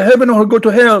go to heaven or go to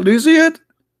hell. Do you see it?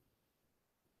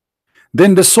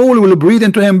 Then the soul will breathe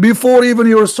into him before even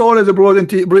your soul is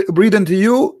breathed into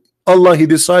you. Allah, He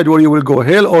decide where you will go,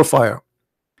 hell or fire.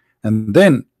 And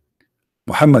then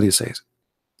Muhammad, he says,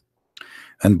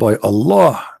 and by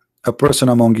Allah, a person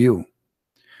among you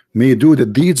may do the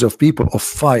deeds of people of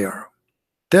fire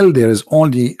till there is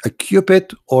only a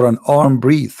cubit or an arm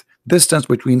breadth distance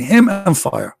between him and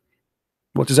fire.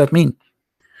 What does that mean?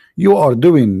 You are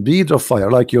doing deeds of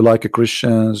fire, like you like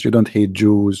Christians, you don't hate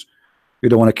Jews, you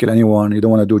don't want to kill anyone, you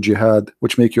don't want to do jihad,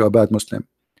 which make you a bad Muslim.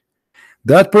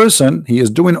 That person, he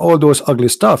is doing all those ugly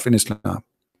stuff in Islam.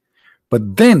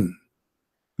 But then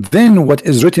what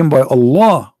is written by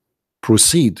Allah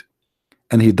proceed,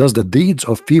 and he does the deeds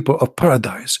of people of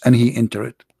paradise, and he enter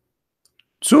it.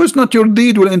 So it's not your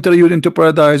deed will enter you into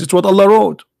paradise, it's what Allah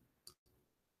wrote.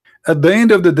 At the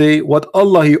end of the day, what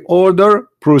Allah he order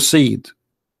proceed.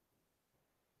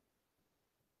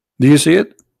 Do you see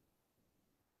it?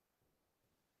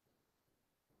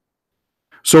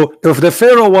 So if the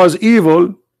Pharaoh was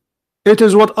evil, it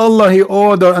is what Allah he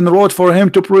ordered and wrote for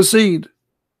him to proceed.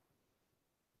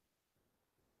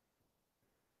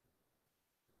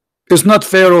 It's not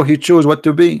Pharaoh he chose what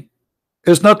to be.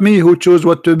 It's not me who chose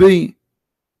what to be.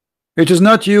 It is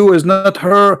not you, it's not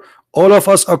her. All of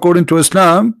us, according to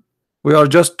Islam, we are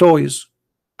just toys,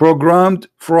 programmed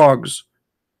frogs.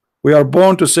 We are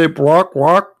born to say quack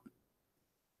quack.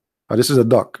 This is a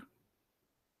duck.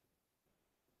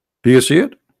 Do you see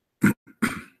it?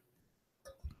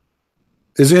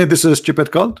 Isn't it this is a stupid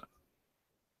cult?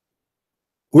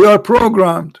 We are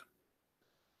programmed.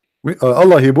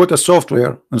 Allah he put a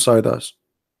software inside us.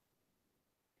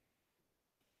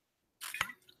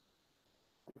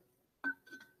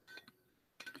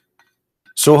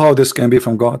 So how this can be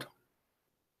from God?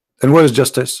 And where is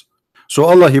justice? So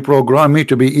Allah he programmed me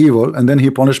to be evil, and then he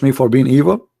punished me for being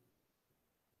evil.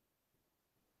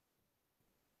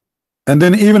 And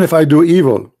then even if I do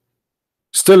evil,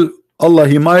 still Allah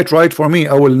he might write for me,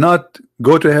 I will not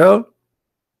go to hell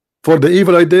for the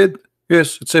evil I did.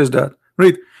 Yes, it says that.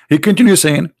 Read. He continues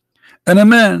saying, and a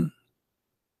man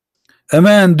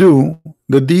do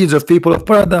the deeds of people of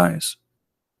paradise.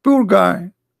 Poor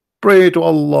guy, pray to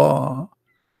Allah,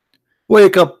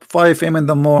 wake up 5 a.m. in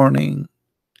the morning,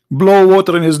 blow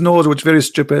water in his nose, which is very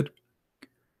stupid,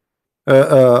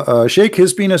 shake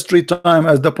his penis 3 times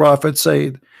as the Prophet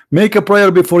said, make a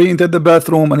prayer before you enter the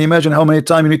bathroom, and imagine how many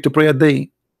times you need to pray a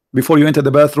day before you enter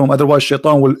the bathroom, otherwise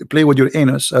shaitan will play with your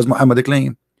anus, as Muhammad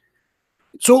claimed.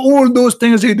 So all those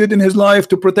things he did in his life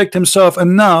to protect himself,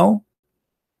 and now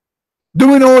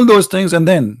doing all those things, and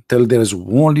then till there is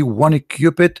only 1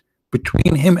 cubit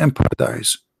between him and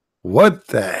paradise. What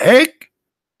the heck?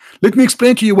 Let me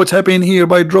explain to you what's happening here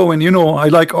by drawing. You know I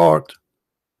like art.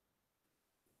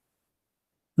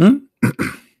 You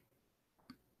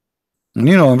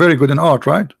know I'm very good in art,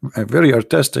 right? I'm very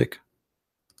artistic.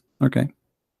 Okay.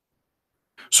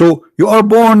 So you are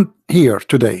born here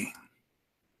today,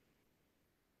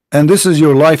 and this is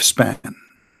your lifespan.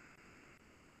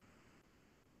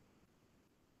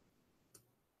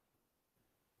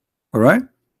 All right.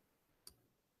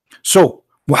 So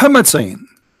Muhammad saying,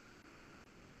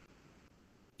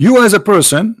 you as a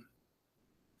person,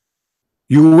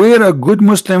 you were a good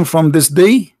Muslim from this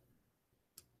day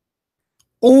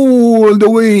all the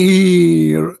way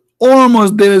here.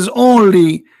 Almost there is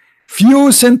only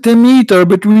few centimeters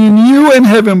between you and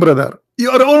heaven, brother.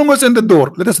 You are almost in the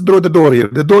door. Let us draw the door here.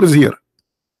 The door is here.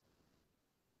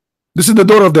 This is the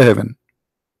door of the heaven,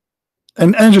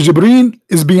 and Angel Jibreel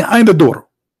is behind the door.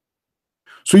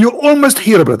 So you're almost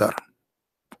here, brother.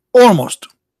 Almost.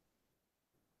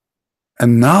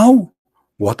 And now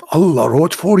what Allah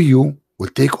wrote for you will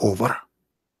take over,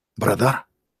 brother.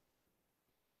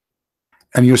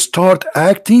 And you start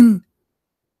acting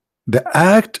the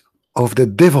act of the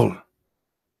devil,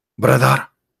 brother.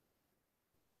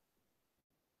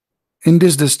 In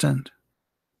this distance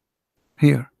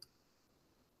here,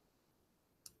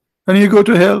 and you go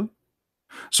to hell.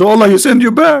 So Allah he send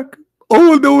you back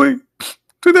all the way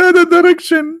to the other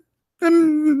direction.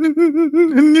 And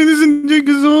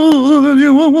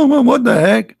what the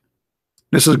heck?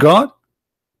 This is God?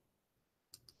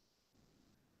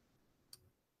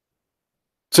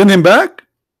 Send him back?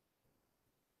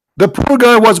 The poor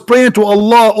guy was praying to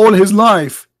Allah all his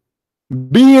life,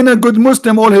 being a good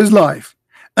Muslim all his life,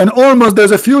 and almost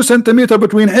there's a few centimeters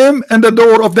between him and the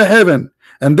door of the heaven,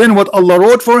 and then what Allah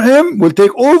wrote for him will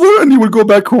take over and he will go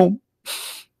back home.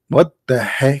 What the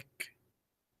heck?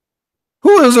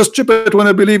 Who is a stupid when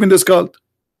I believe in this cult?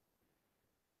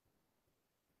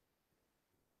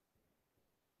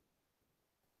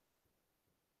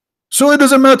 So it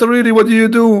doesn't matter really what you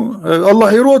do.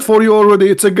 Allah he wrote for you already.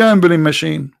 It's a gambling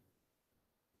machine.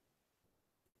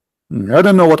 I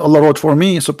don't know what Allah wrote for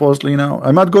me. Supposedly now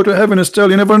I might go to heaven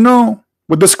still. You never know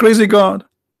with this crazy God.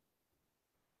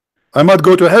 I might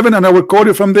go to heaven and I will call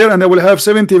you from there, and I will have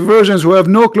 70 virgins who have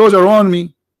no clothes around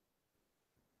me,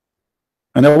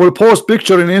 and I will post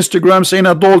picture in Instagram saying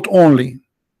adult only.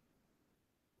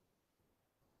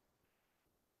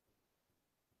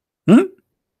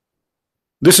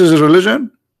 This is a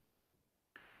religion.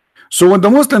 So when the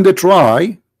Muslim they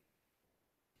try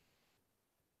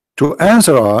to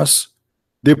answer us,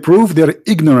 they prove their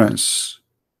ignorance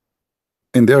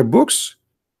in their books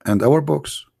and our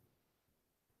books.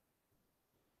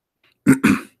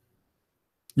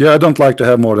 Yeah, I don't like to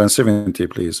have more than 70,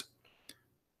 please.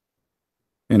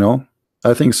 You know,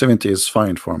 I think 70 is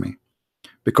fine for me,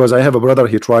 because I have a brother,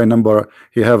 he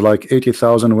have like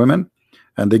 80,000 women,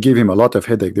 and they give him a lot of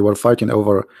headache. They were fighting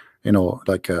over, you know,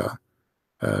 like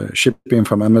shipping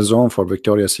from Amazon for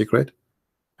Victoria's Secret,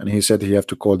 and he said he have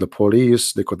to call the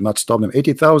police. They could not stop them.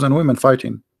 80,000 women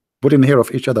fighting, putting hair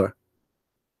of each other.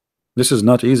 This is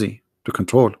not easy to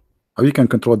control. How you can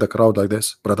control the crowd like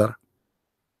this, brother?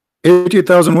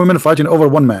 80,000 women fighting over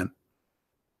one man.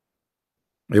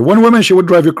 One woman, she would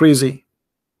drive you crazy.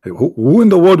 Who in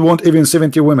the world want even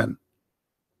 70 women?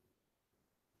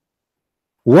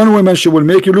 One woman, she will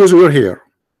make you lose your hair,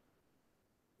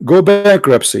 go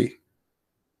bankruptcy,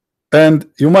 and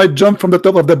you might jump from the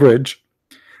top of the bridge,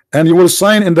 and you will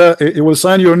sign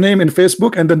your name in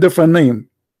Facebook and a different name,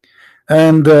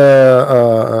 and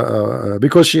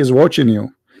because she is watching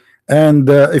you, and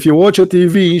if you watch a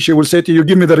TV, she will say to you,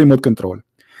 give me the remote control.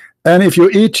 And if you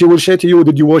eat, she will say to you,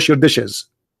 did you wash your dishes?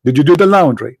 Did you do the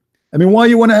laundry? I mean, why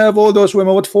you want to have all those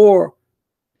women? What for?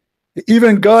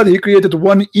 Even God, he created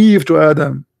one Eve to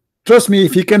Adam. Trust me,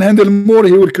 if he can handle more,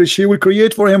 she will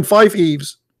create for him 5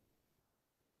 Eves.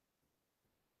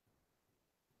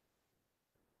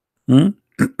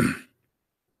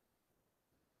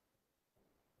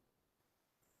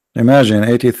 Imagine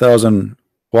 80,000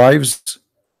 wives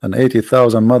and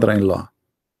 80,000 mother-in-law.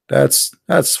 That's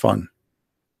fun.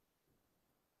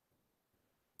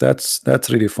 That's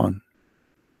really fun.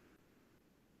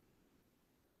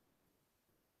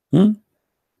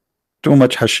 Too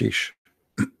much hashish.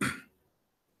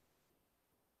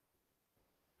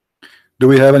 Do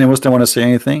we have any Muslim want to say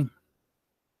anything?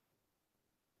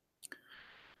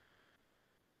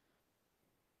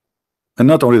 And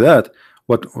not only that,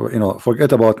 what, you know,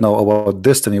 forget about now about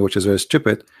destiny, which is very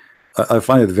stupid. I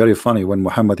find it very funny when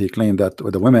Muhammad he claimed that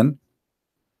with the women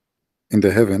in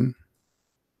the heaven,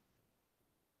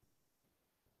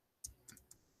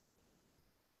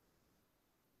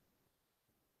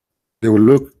 they will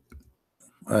look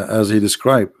as he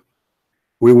described.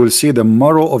 We will see the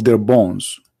marrow of their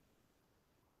bones.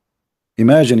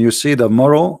 Imagine you see the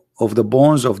marrow of the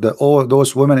bones of all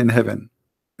those women in heaven.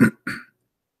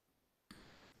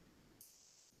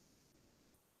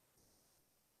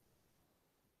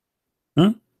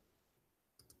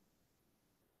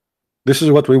 This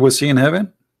is what we will see in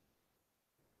heaven.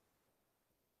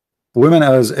 Women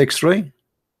as X-ray.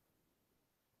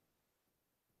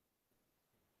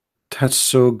 That's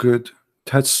so good.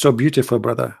 That's so beautiful,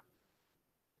 brother.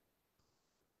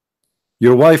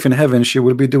 Your wife in heaven, she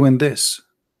will be doing this.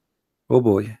 Oh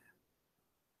boy.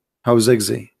 How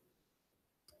sexy.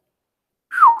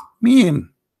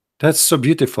 Mean. That's so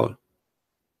beautiful.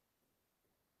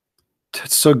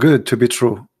 That's so good to be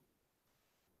true.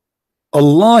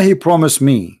 Allah, he promised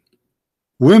me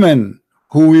women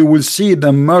who we will see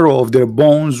the marrow of their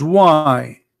bones.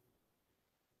 Why?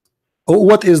 Oh,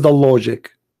 what is the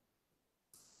logic?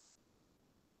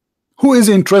 Who is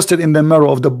interested in the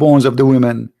marrow of the bones of the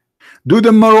women? Do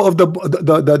the marrow of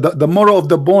the marrow of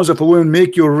the bones of a woman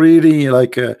make you really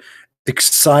like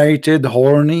excited,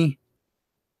 horny?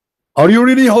 Are you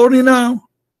really horny now?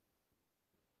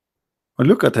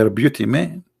 Look at her beauty,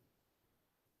 man.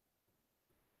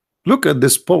 Look at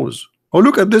this pose. Oh,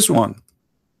 look at this one.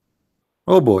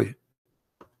 Oh boy.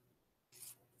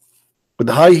 With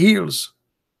high heels.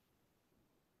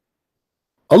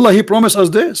 Allah, he promised us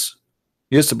this.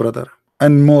 Yes, brother.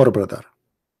 And more, brother.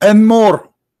 And more.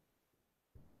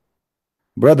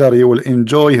 Brother, you will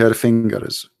enjoy her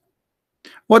fingers.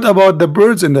 What about the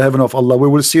birds in the heaven of Allah? We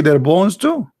will see their bones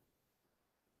too.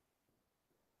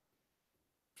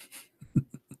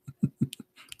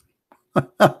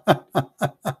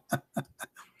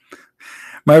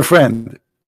 My friend,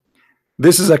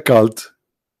 this is a cult.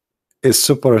 Is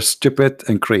super stupid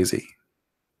and crazy.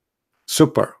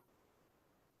 Super.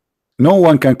 No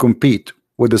one can compete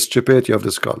with the stupidity of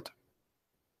this cult.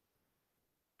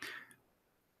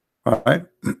 All right.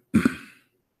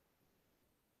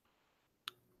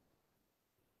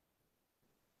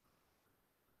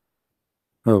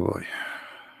 Oh boy.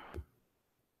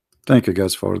 Thank you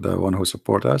guys for the one who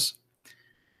support us.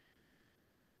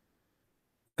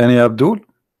 Any Abdul?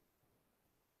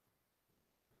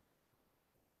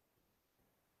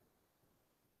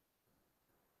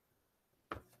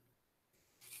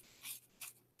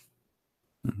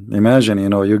 Imagine,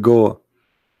 you go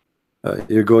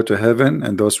to heaven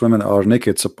and those women are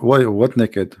naked. So why, what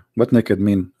naked? What naked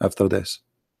mean after this?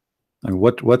 And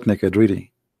what naked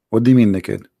really? What do you mean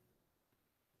naked?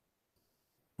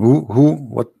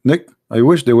 What Nick? I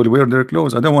wish they would wear their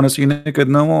clothes. I don't want to see naked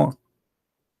no more.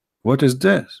 What is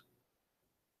this?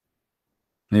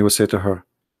 And he would say to her,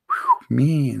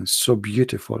 mean, so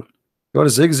beautiful. You're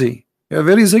zigzag. You're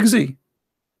very zigzag.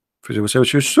 She would say,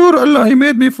 sure, Allah, He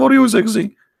made me for you,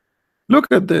 zigzag. Look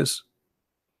at this.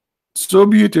 So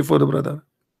beautiful, brother.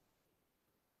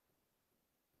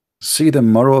 See the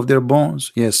marrow of their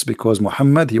bones? Yes, because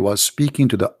Muhammad, he was speaking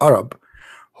to the Arab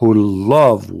who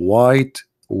love white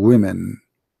women.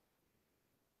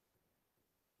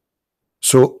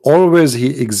 So always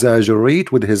he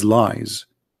exaggerate with his lies.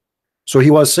 So he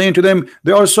was saying to them,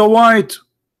 they are so white.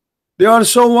 They are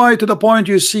so white to the point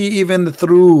you see even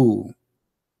through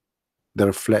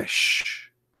their flesh.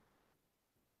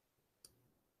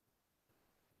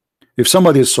 If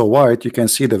somebody is so white, you can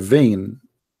see the vein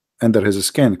under his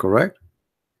skin, correct?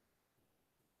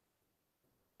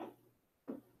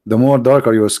 The more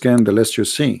darker your skin, the less you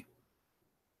see.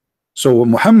 So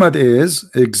Muhammad is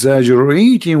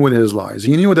exaggerating with his lies.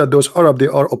 He knew that those Arab, they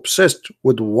are obsessed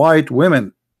with white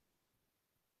women.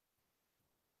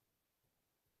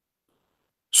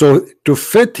 So to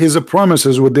fit his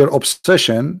promises with their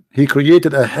obsession, he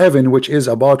created a heaven which is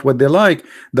about what they like.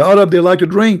 The Arab, they like to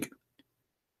drink.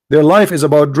 Their life is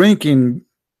about drinking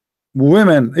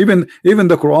women. Even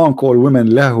the Quran called women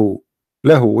lahu,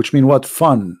 which mean what?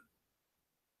 Fun.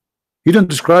 He didn't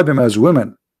describe them as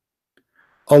women.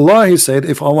 Allah, he said,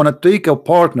 if I want to take a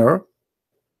partner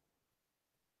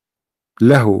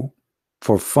lahu,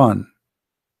 for fun,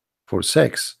 for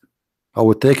sex, I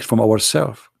would take it from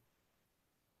ourselves.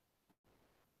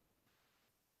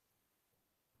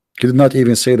 He did not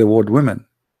even say the word women,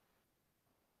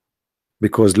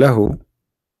 because lahu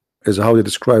is how they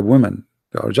describe women.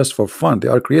 They are just for fun. They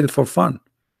are created for fun.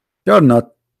 They are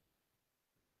not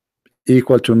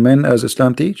equal to men as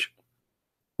Islam teach,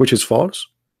 which is false.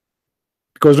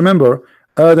 Because remember,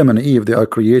 Adam and Eve, they are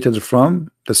created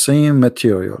from the same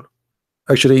material.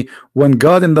 Actually, when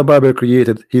God in the Bible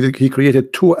created, he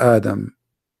created two Adam.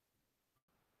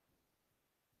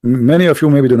 Many of you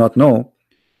maybe do not know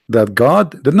that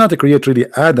God did not create really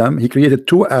Adam, he created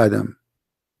two Adam.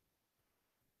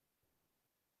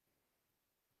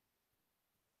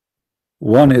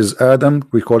 One is Adam,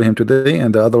 we call him today,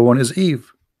 and the other one is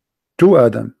Eve. Two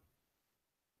Adam.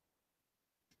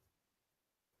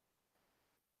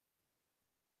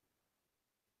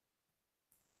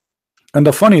 And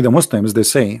the Muslims, they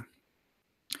say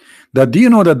that, do you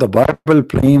know that the Bible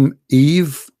blamed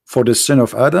Eve for the sin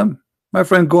of Adam? My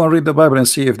friend, go and read the Bible and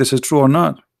see if this is true or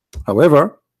not.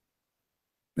 However,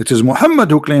 it is Muhammad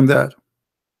who claimed that.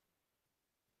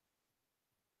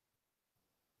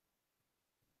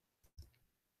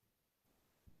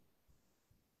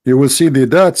 You will see the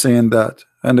dad saying that,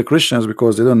 and the Christians,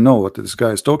 because they don't know what this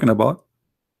guy is talking about.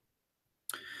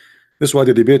 This is why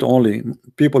they debate only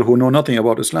people who know nothing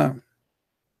about Islam.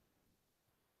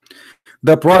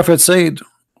 The Prophet said,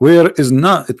 where is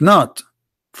not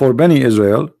for Bani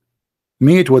Israel,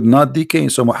 meat would not decay.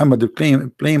 So Muhammad would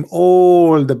claim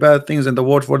all the bad things in the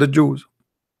world for the Jews.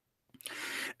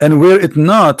 And were it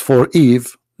not for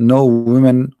Eve, no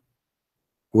woman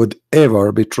would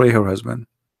ever betray her husband.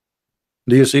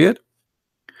 Do you see it?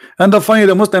 And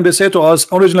the Muslim, they say to us,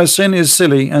 original sin is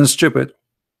silly and stupid.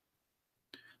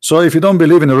 So if you don't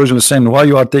believe in original sin, why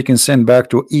you are taking sin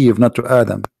back to Eve, not to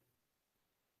Adam?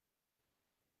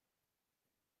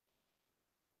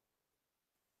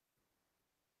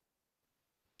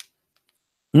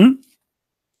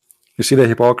 You see the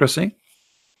hypocrisy?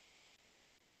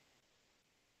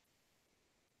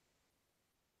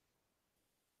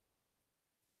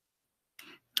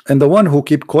 And the one who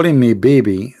keep calling me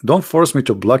baby, don't force me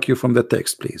to block you from the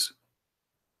text, please.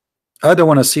 I don't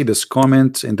want to see this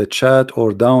comment in the chat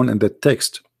or down in the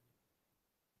text.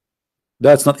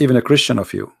 That's not even a Christian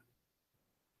of you.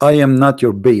 I am not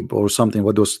your babe or something,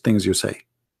 what those things you say.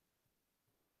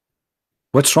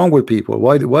 What's wrong with people?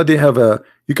 Why they have a,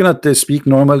 you cannot speak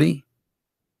normally?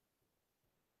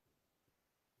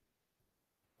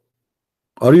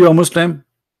 Are you a Muslim?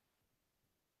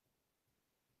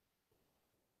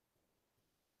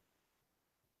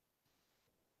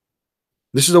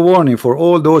 This is a warning for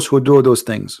all those who do those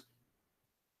things.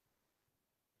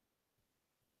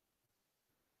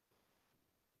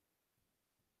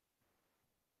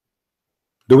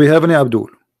 Do we have any Abdul?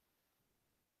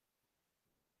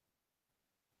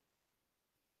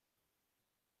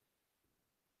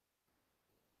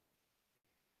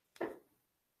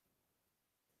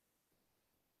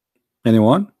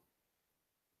 Anyone?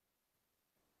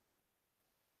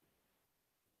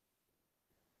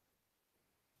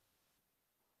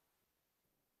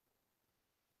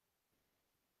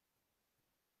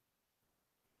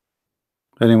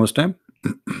 Any Muslim?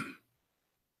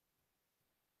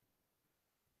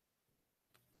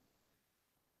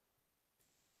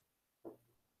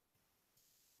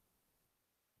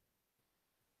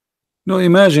 No,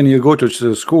 imagine you go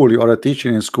to school, you are a teacher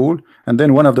in school, and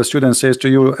then one of the students says to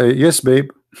you, yes, babe.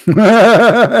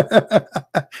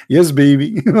 Yes,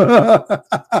 baby.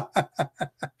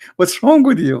 What's wrong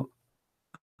with you?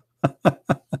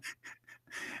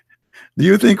 Do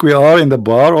you think we are in the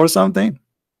bar or something?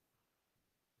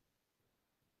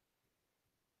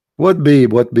 What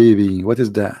babe? What baby? What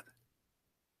is that?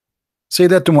 Say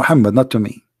that to Muhammad, not to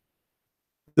me.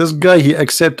 This guy, he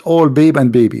accept all babe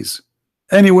and babies.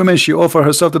 Any woman she offer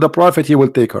herself to the Prophet, he will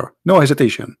take her. No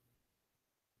hesitation.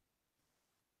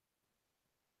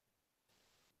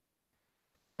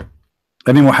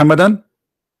 Any Muhammadan?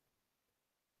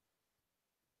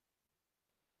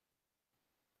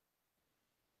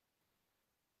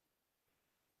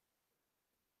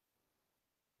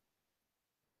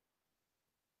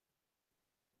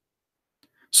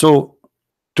 So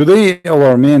today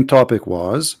our main topic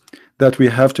was that we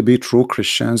have to be true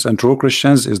Christians, and true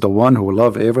Christians is the one who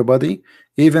love everybody,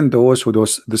 even those who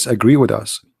disagree with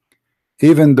us,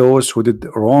 even those who did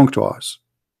wrong to us.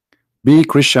 Be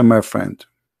Christian, my friend.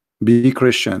 Be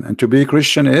Christian. And to be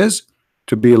Christian is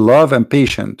to be love and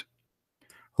patient.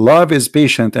 Love is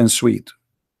patient and sweet.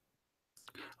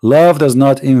 Love does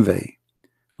not envy.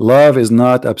 Love is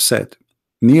not upset.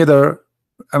 Neither,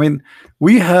 I mean,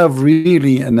 we have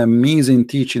really an amazing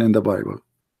teaching in the Bible.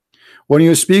 When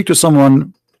you speak to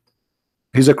someone,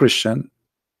 he's a Christian,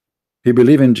 he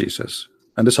believes in Jesus,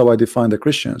 and this is how I define the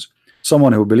Christians: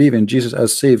 someone who believes in Jesus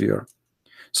as Savior,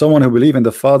 someone who believes in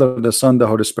the Father, the Son, the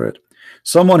Holy Spirit,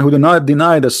 someone who do not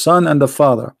deny the Son and the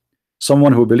Father,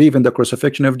 someone who believes in the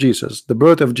crucifixion of Jesus, the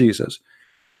birth of Jesus,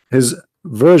 his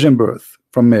virgin birth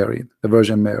from Mary, the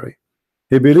Virgin Mary.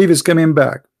 He believes he's coming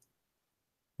back.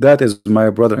 That is my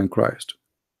brother in Christ.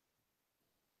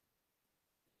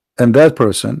 And that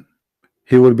person,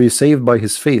 he will be saved by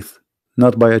his faith,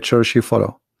 not by a church he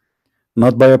follow,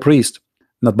 not by a priest,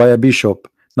 not by a bishop,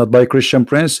 not by a Christian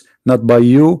prince, not by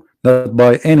you, not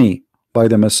by any, by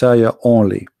the Messiah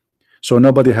only. So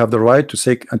nobody have the right to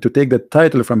take the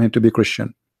title from him to be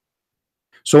Christian.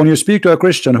 So when you speak to a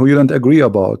Christian who you don't agree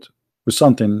about with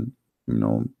something, you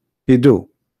know, he do,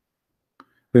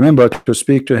 remember to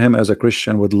speak to him as a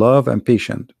Christian with love and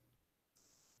patience.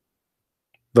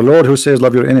 The Lord who says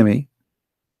love your enemy,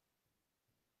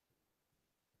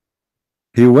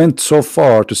 he went so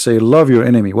far to say love your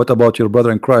enemy. What about your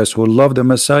brother in Christ who love the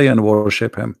Messiah and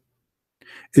worship him?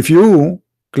 If you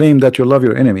claim that you love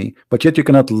your enemy, but yet you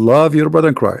cannot love your brother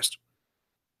in Christ,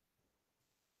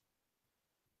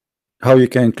 how you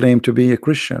can claim to be a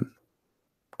Christian?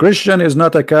 Christian is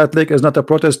not a Catholic, is not a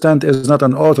Protestant, is not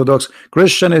an Orthodox.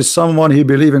 Christian is someone he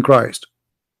believes in Christ.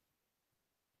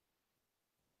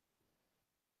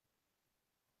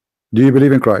 Do you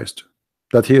believe in Christ,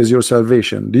 that he is your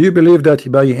salvation? Do you believe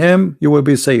that by him you will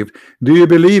be saved? Do you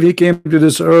believe he came to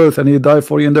this earth and he died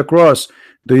for you on the cross?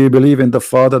 Do you believe in the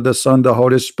Father, the Son, the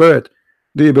Holy Spirit?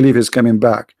 Do you believe he's coming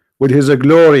back with his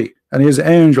glory and his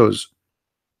angels?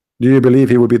 Do you believe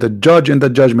he will be the judge in the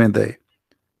judgment day?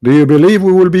 Do you believe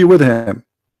we will be with him?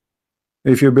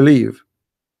 If you believe,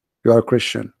 you are a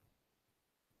Christian.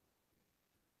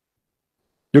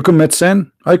 You commit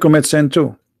sin, I commit sin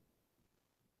too.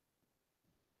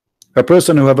 A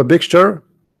person who have a picture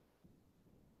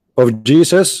of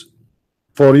Jesus,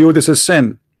 for you this is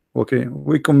sin. Okay,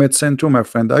 we commit sin too, my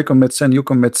friend. I commit sin, you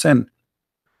commit sin.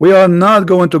 We are not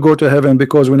going to go to heaven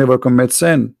because we never commit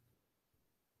sin.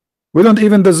 We don't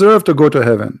even deserve to go to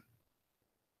heaven.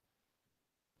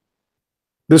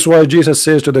 This is why Jesus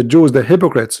says to the Jews, the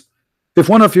hypocrites, if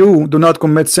one of you do not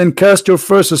commit sin, cast your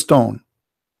first stone.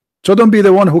 So don't be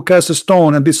the one who casts a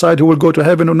stone and decide who will go to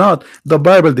heaven or not. The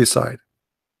Bible decide.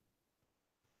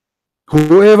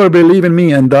 Whoever believe in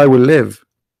me and I will live.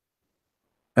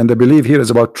 And the belief here is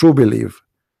about true belief.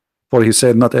 For he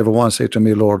said, not everyone say to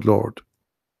me, Lord, Lord.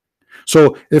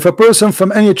 So if a person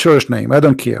from any church name, I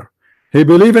don't care, he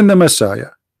believe in the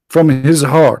Messiah from his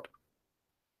heart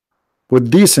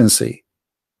with decency,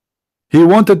 he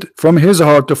wanted from his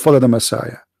heart to follow the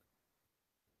Messiah,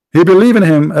 he believe in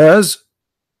him as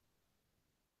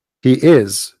he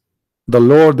is, the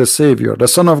Lord, the Savior, the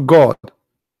Son of God,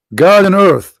 God on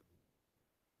earth.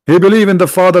 He believed in the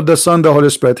Father, the Son, the Holy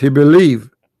Spirit. He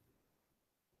believed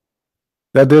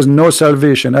that there's no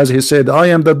salvation. As he said, I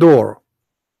am the door,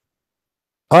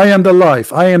 I am the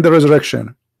life, I am the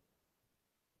resurrection.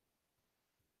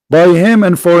 By him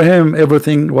and for him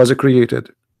everything was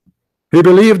created. He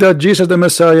believed that Jesus the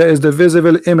Messiah is the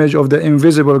visible image of the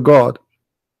invisible God.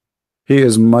 He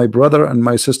is my brother and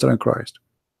my sister in Christ,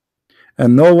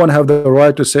 and no one have the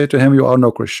right to say to him, you are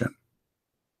no Christian.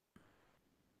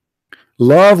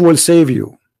 Love will save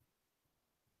you.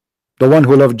 The one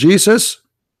who loves Jesus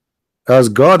as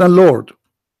God and Lord,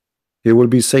 he will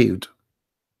be saved,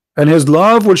 and his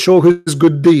love will show his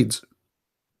good deeds.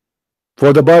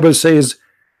 For the Bible says,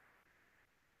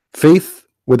 faith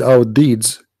without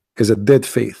deeds is a dead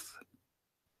faith.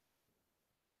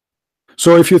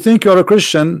 So if you think you're a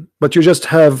Christian but you just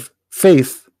have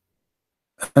faith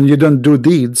and you don't do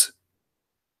deeds,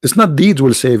 it's not deeds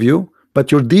will save you,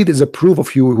 but your deed is a proof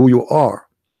of you who you are.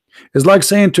 It's like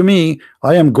saying to me,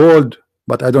 I am gold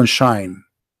but I don't shine.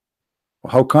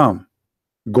 How come?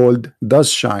 Gold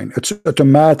does shine. It's an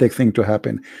automatic thing to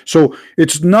happen. So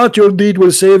it's not your deed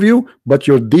will save you, but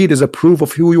your deed is a proof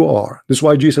of who you are. This is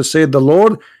why Jesus said, the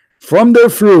Lord, from their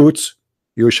fruits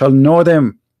you shall know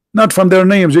them, not from their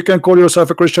names. You can call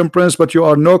yourself a Christian prince, but you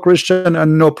are no Christian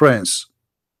and no prince.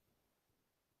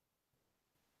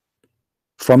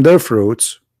 From their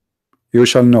fruits you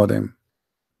shall know them.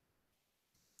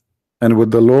 And with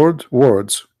the Lord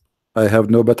words, I have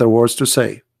no better words to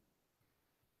say.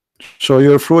 Show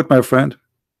your fruit, my friend,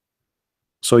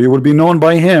 so you will be known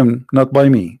by him, not by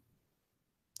me.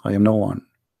 I am no one.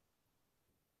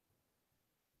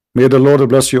 May the Lord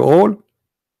bless you all,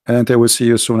 and until we see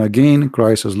you soon again.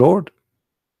 Christ is Lord,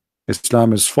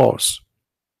 Islam is false,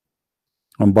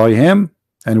 and by him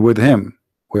and with him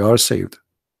we are saved,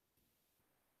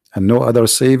 and no other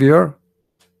Savior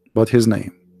but his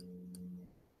name.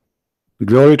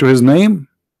 Glory to his name,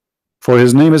 for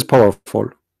his name is powerful.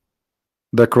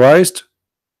 The Christ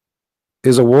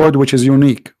is a word which is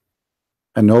unique,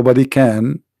 and nobody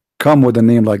can come with a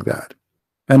name like that,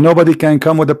 and nobody can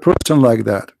come with a person like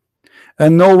that,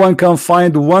 and no one can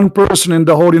find one person in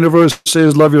the whole universe who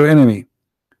says love your enemy,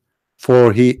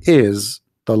 for he is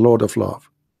the Lord of love.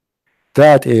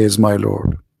 That is my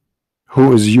Lord,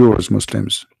 who is yours,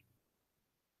 Muslims.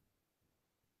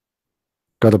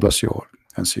 God bless you all,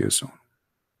 and see you soon.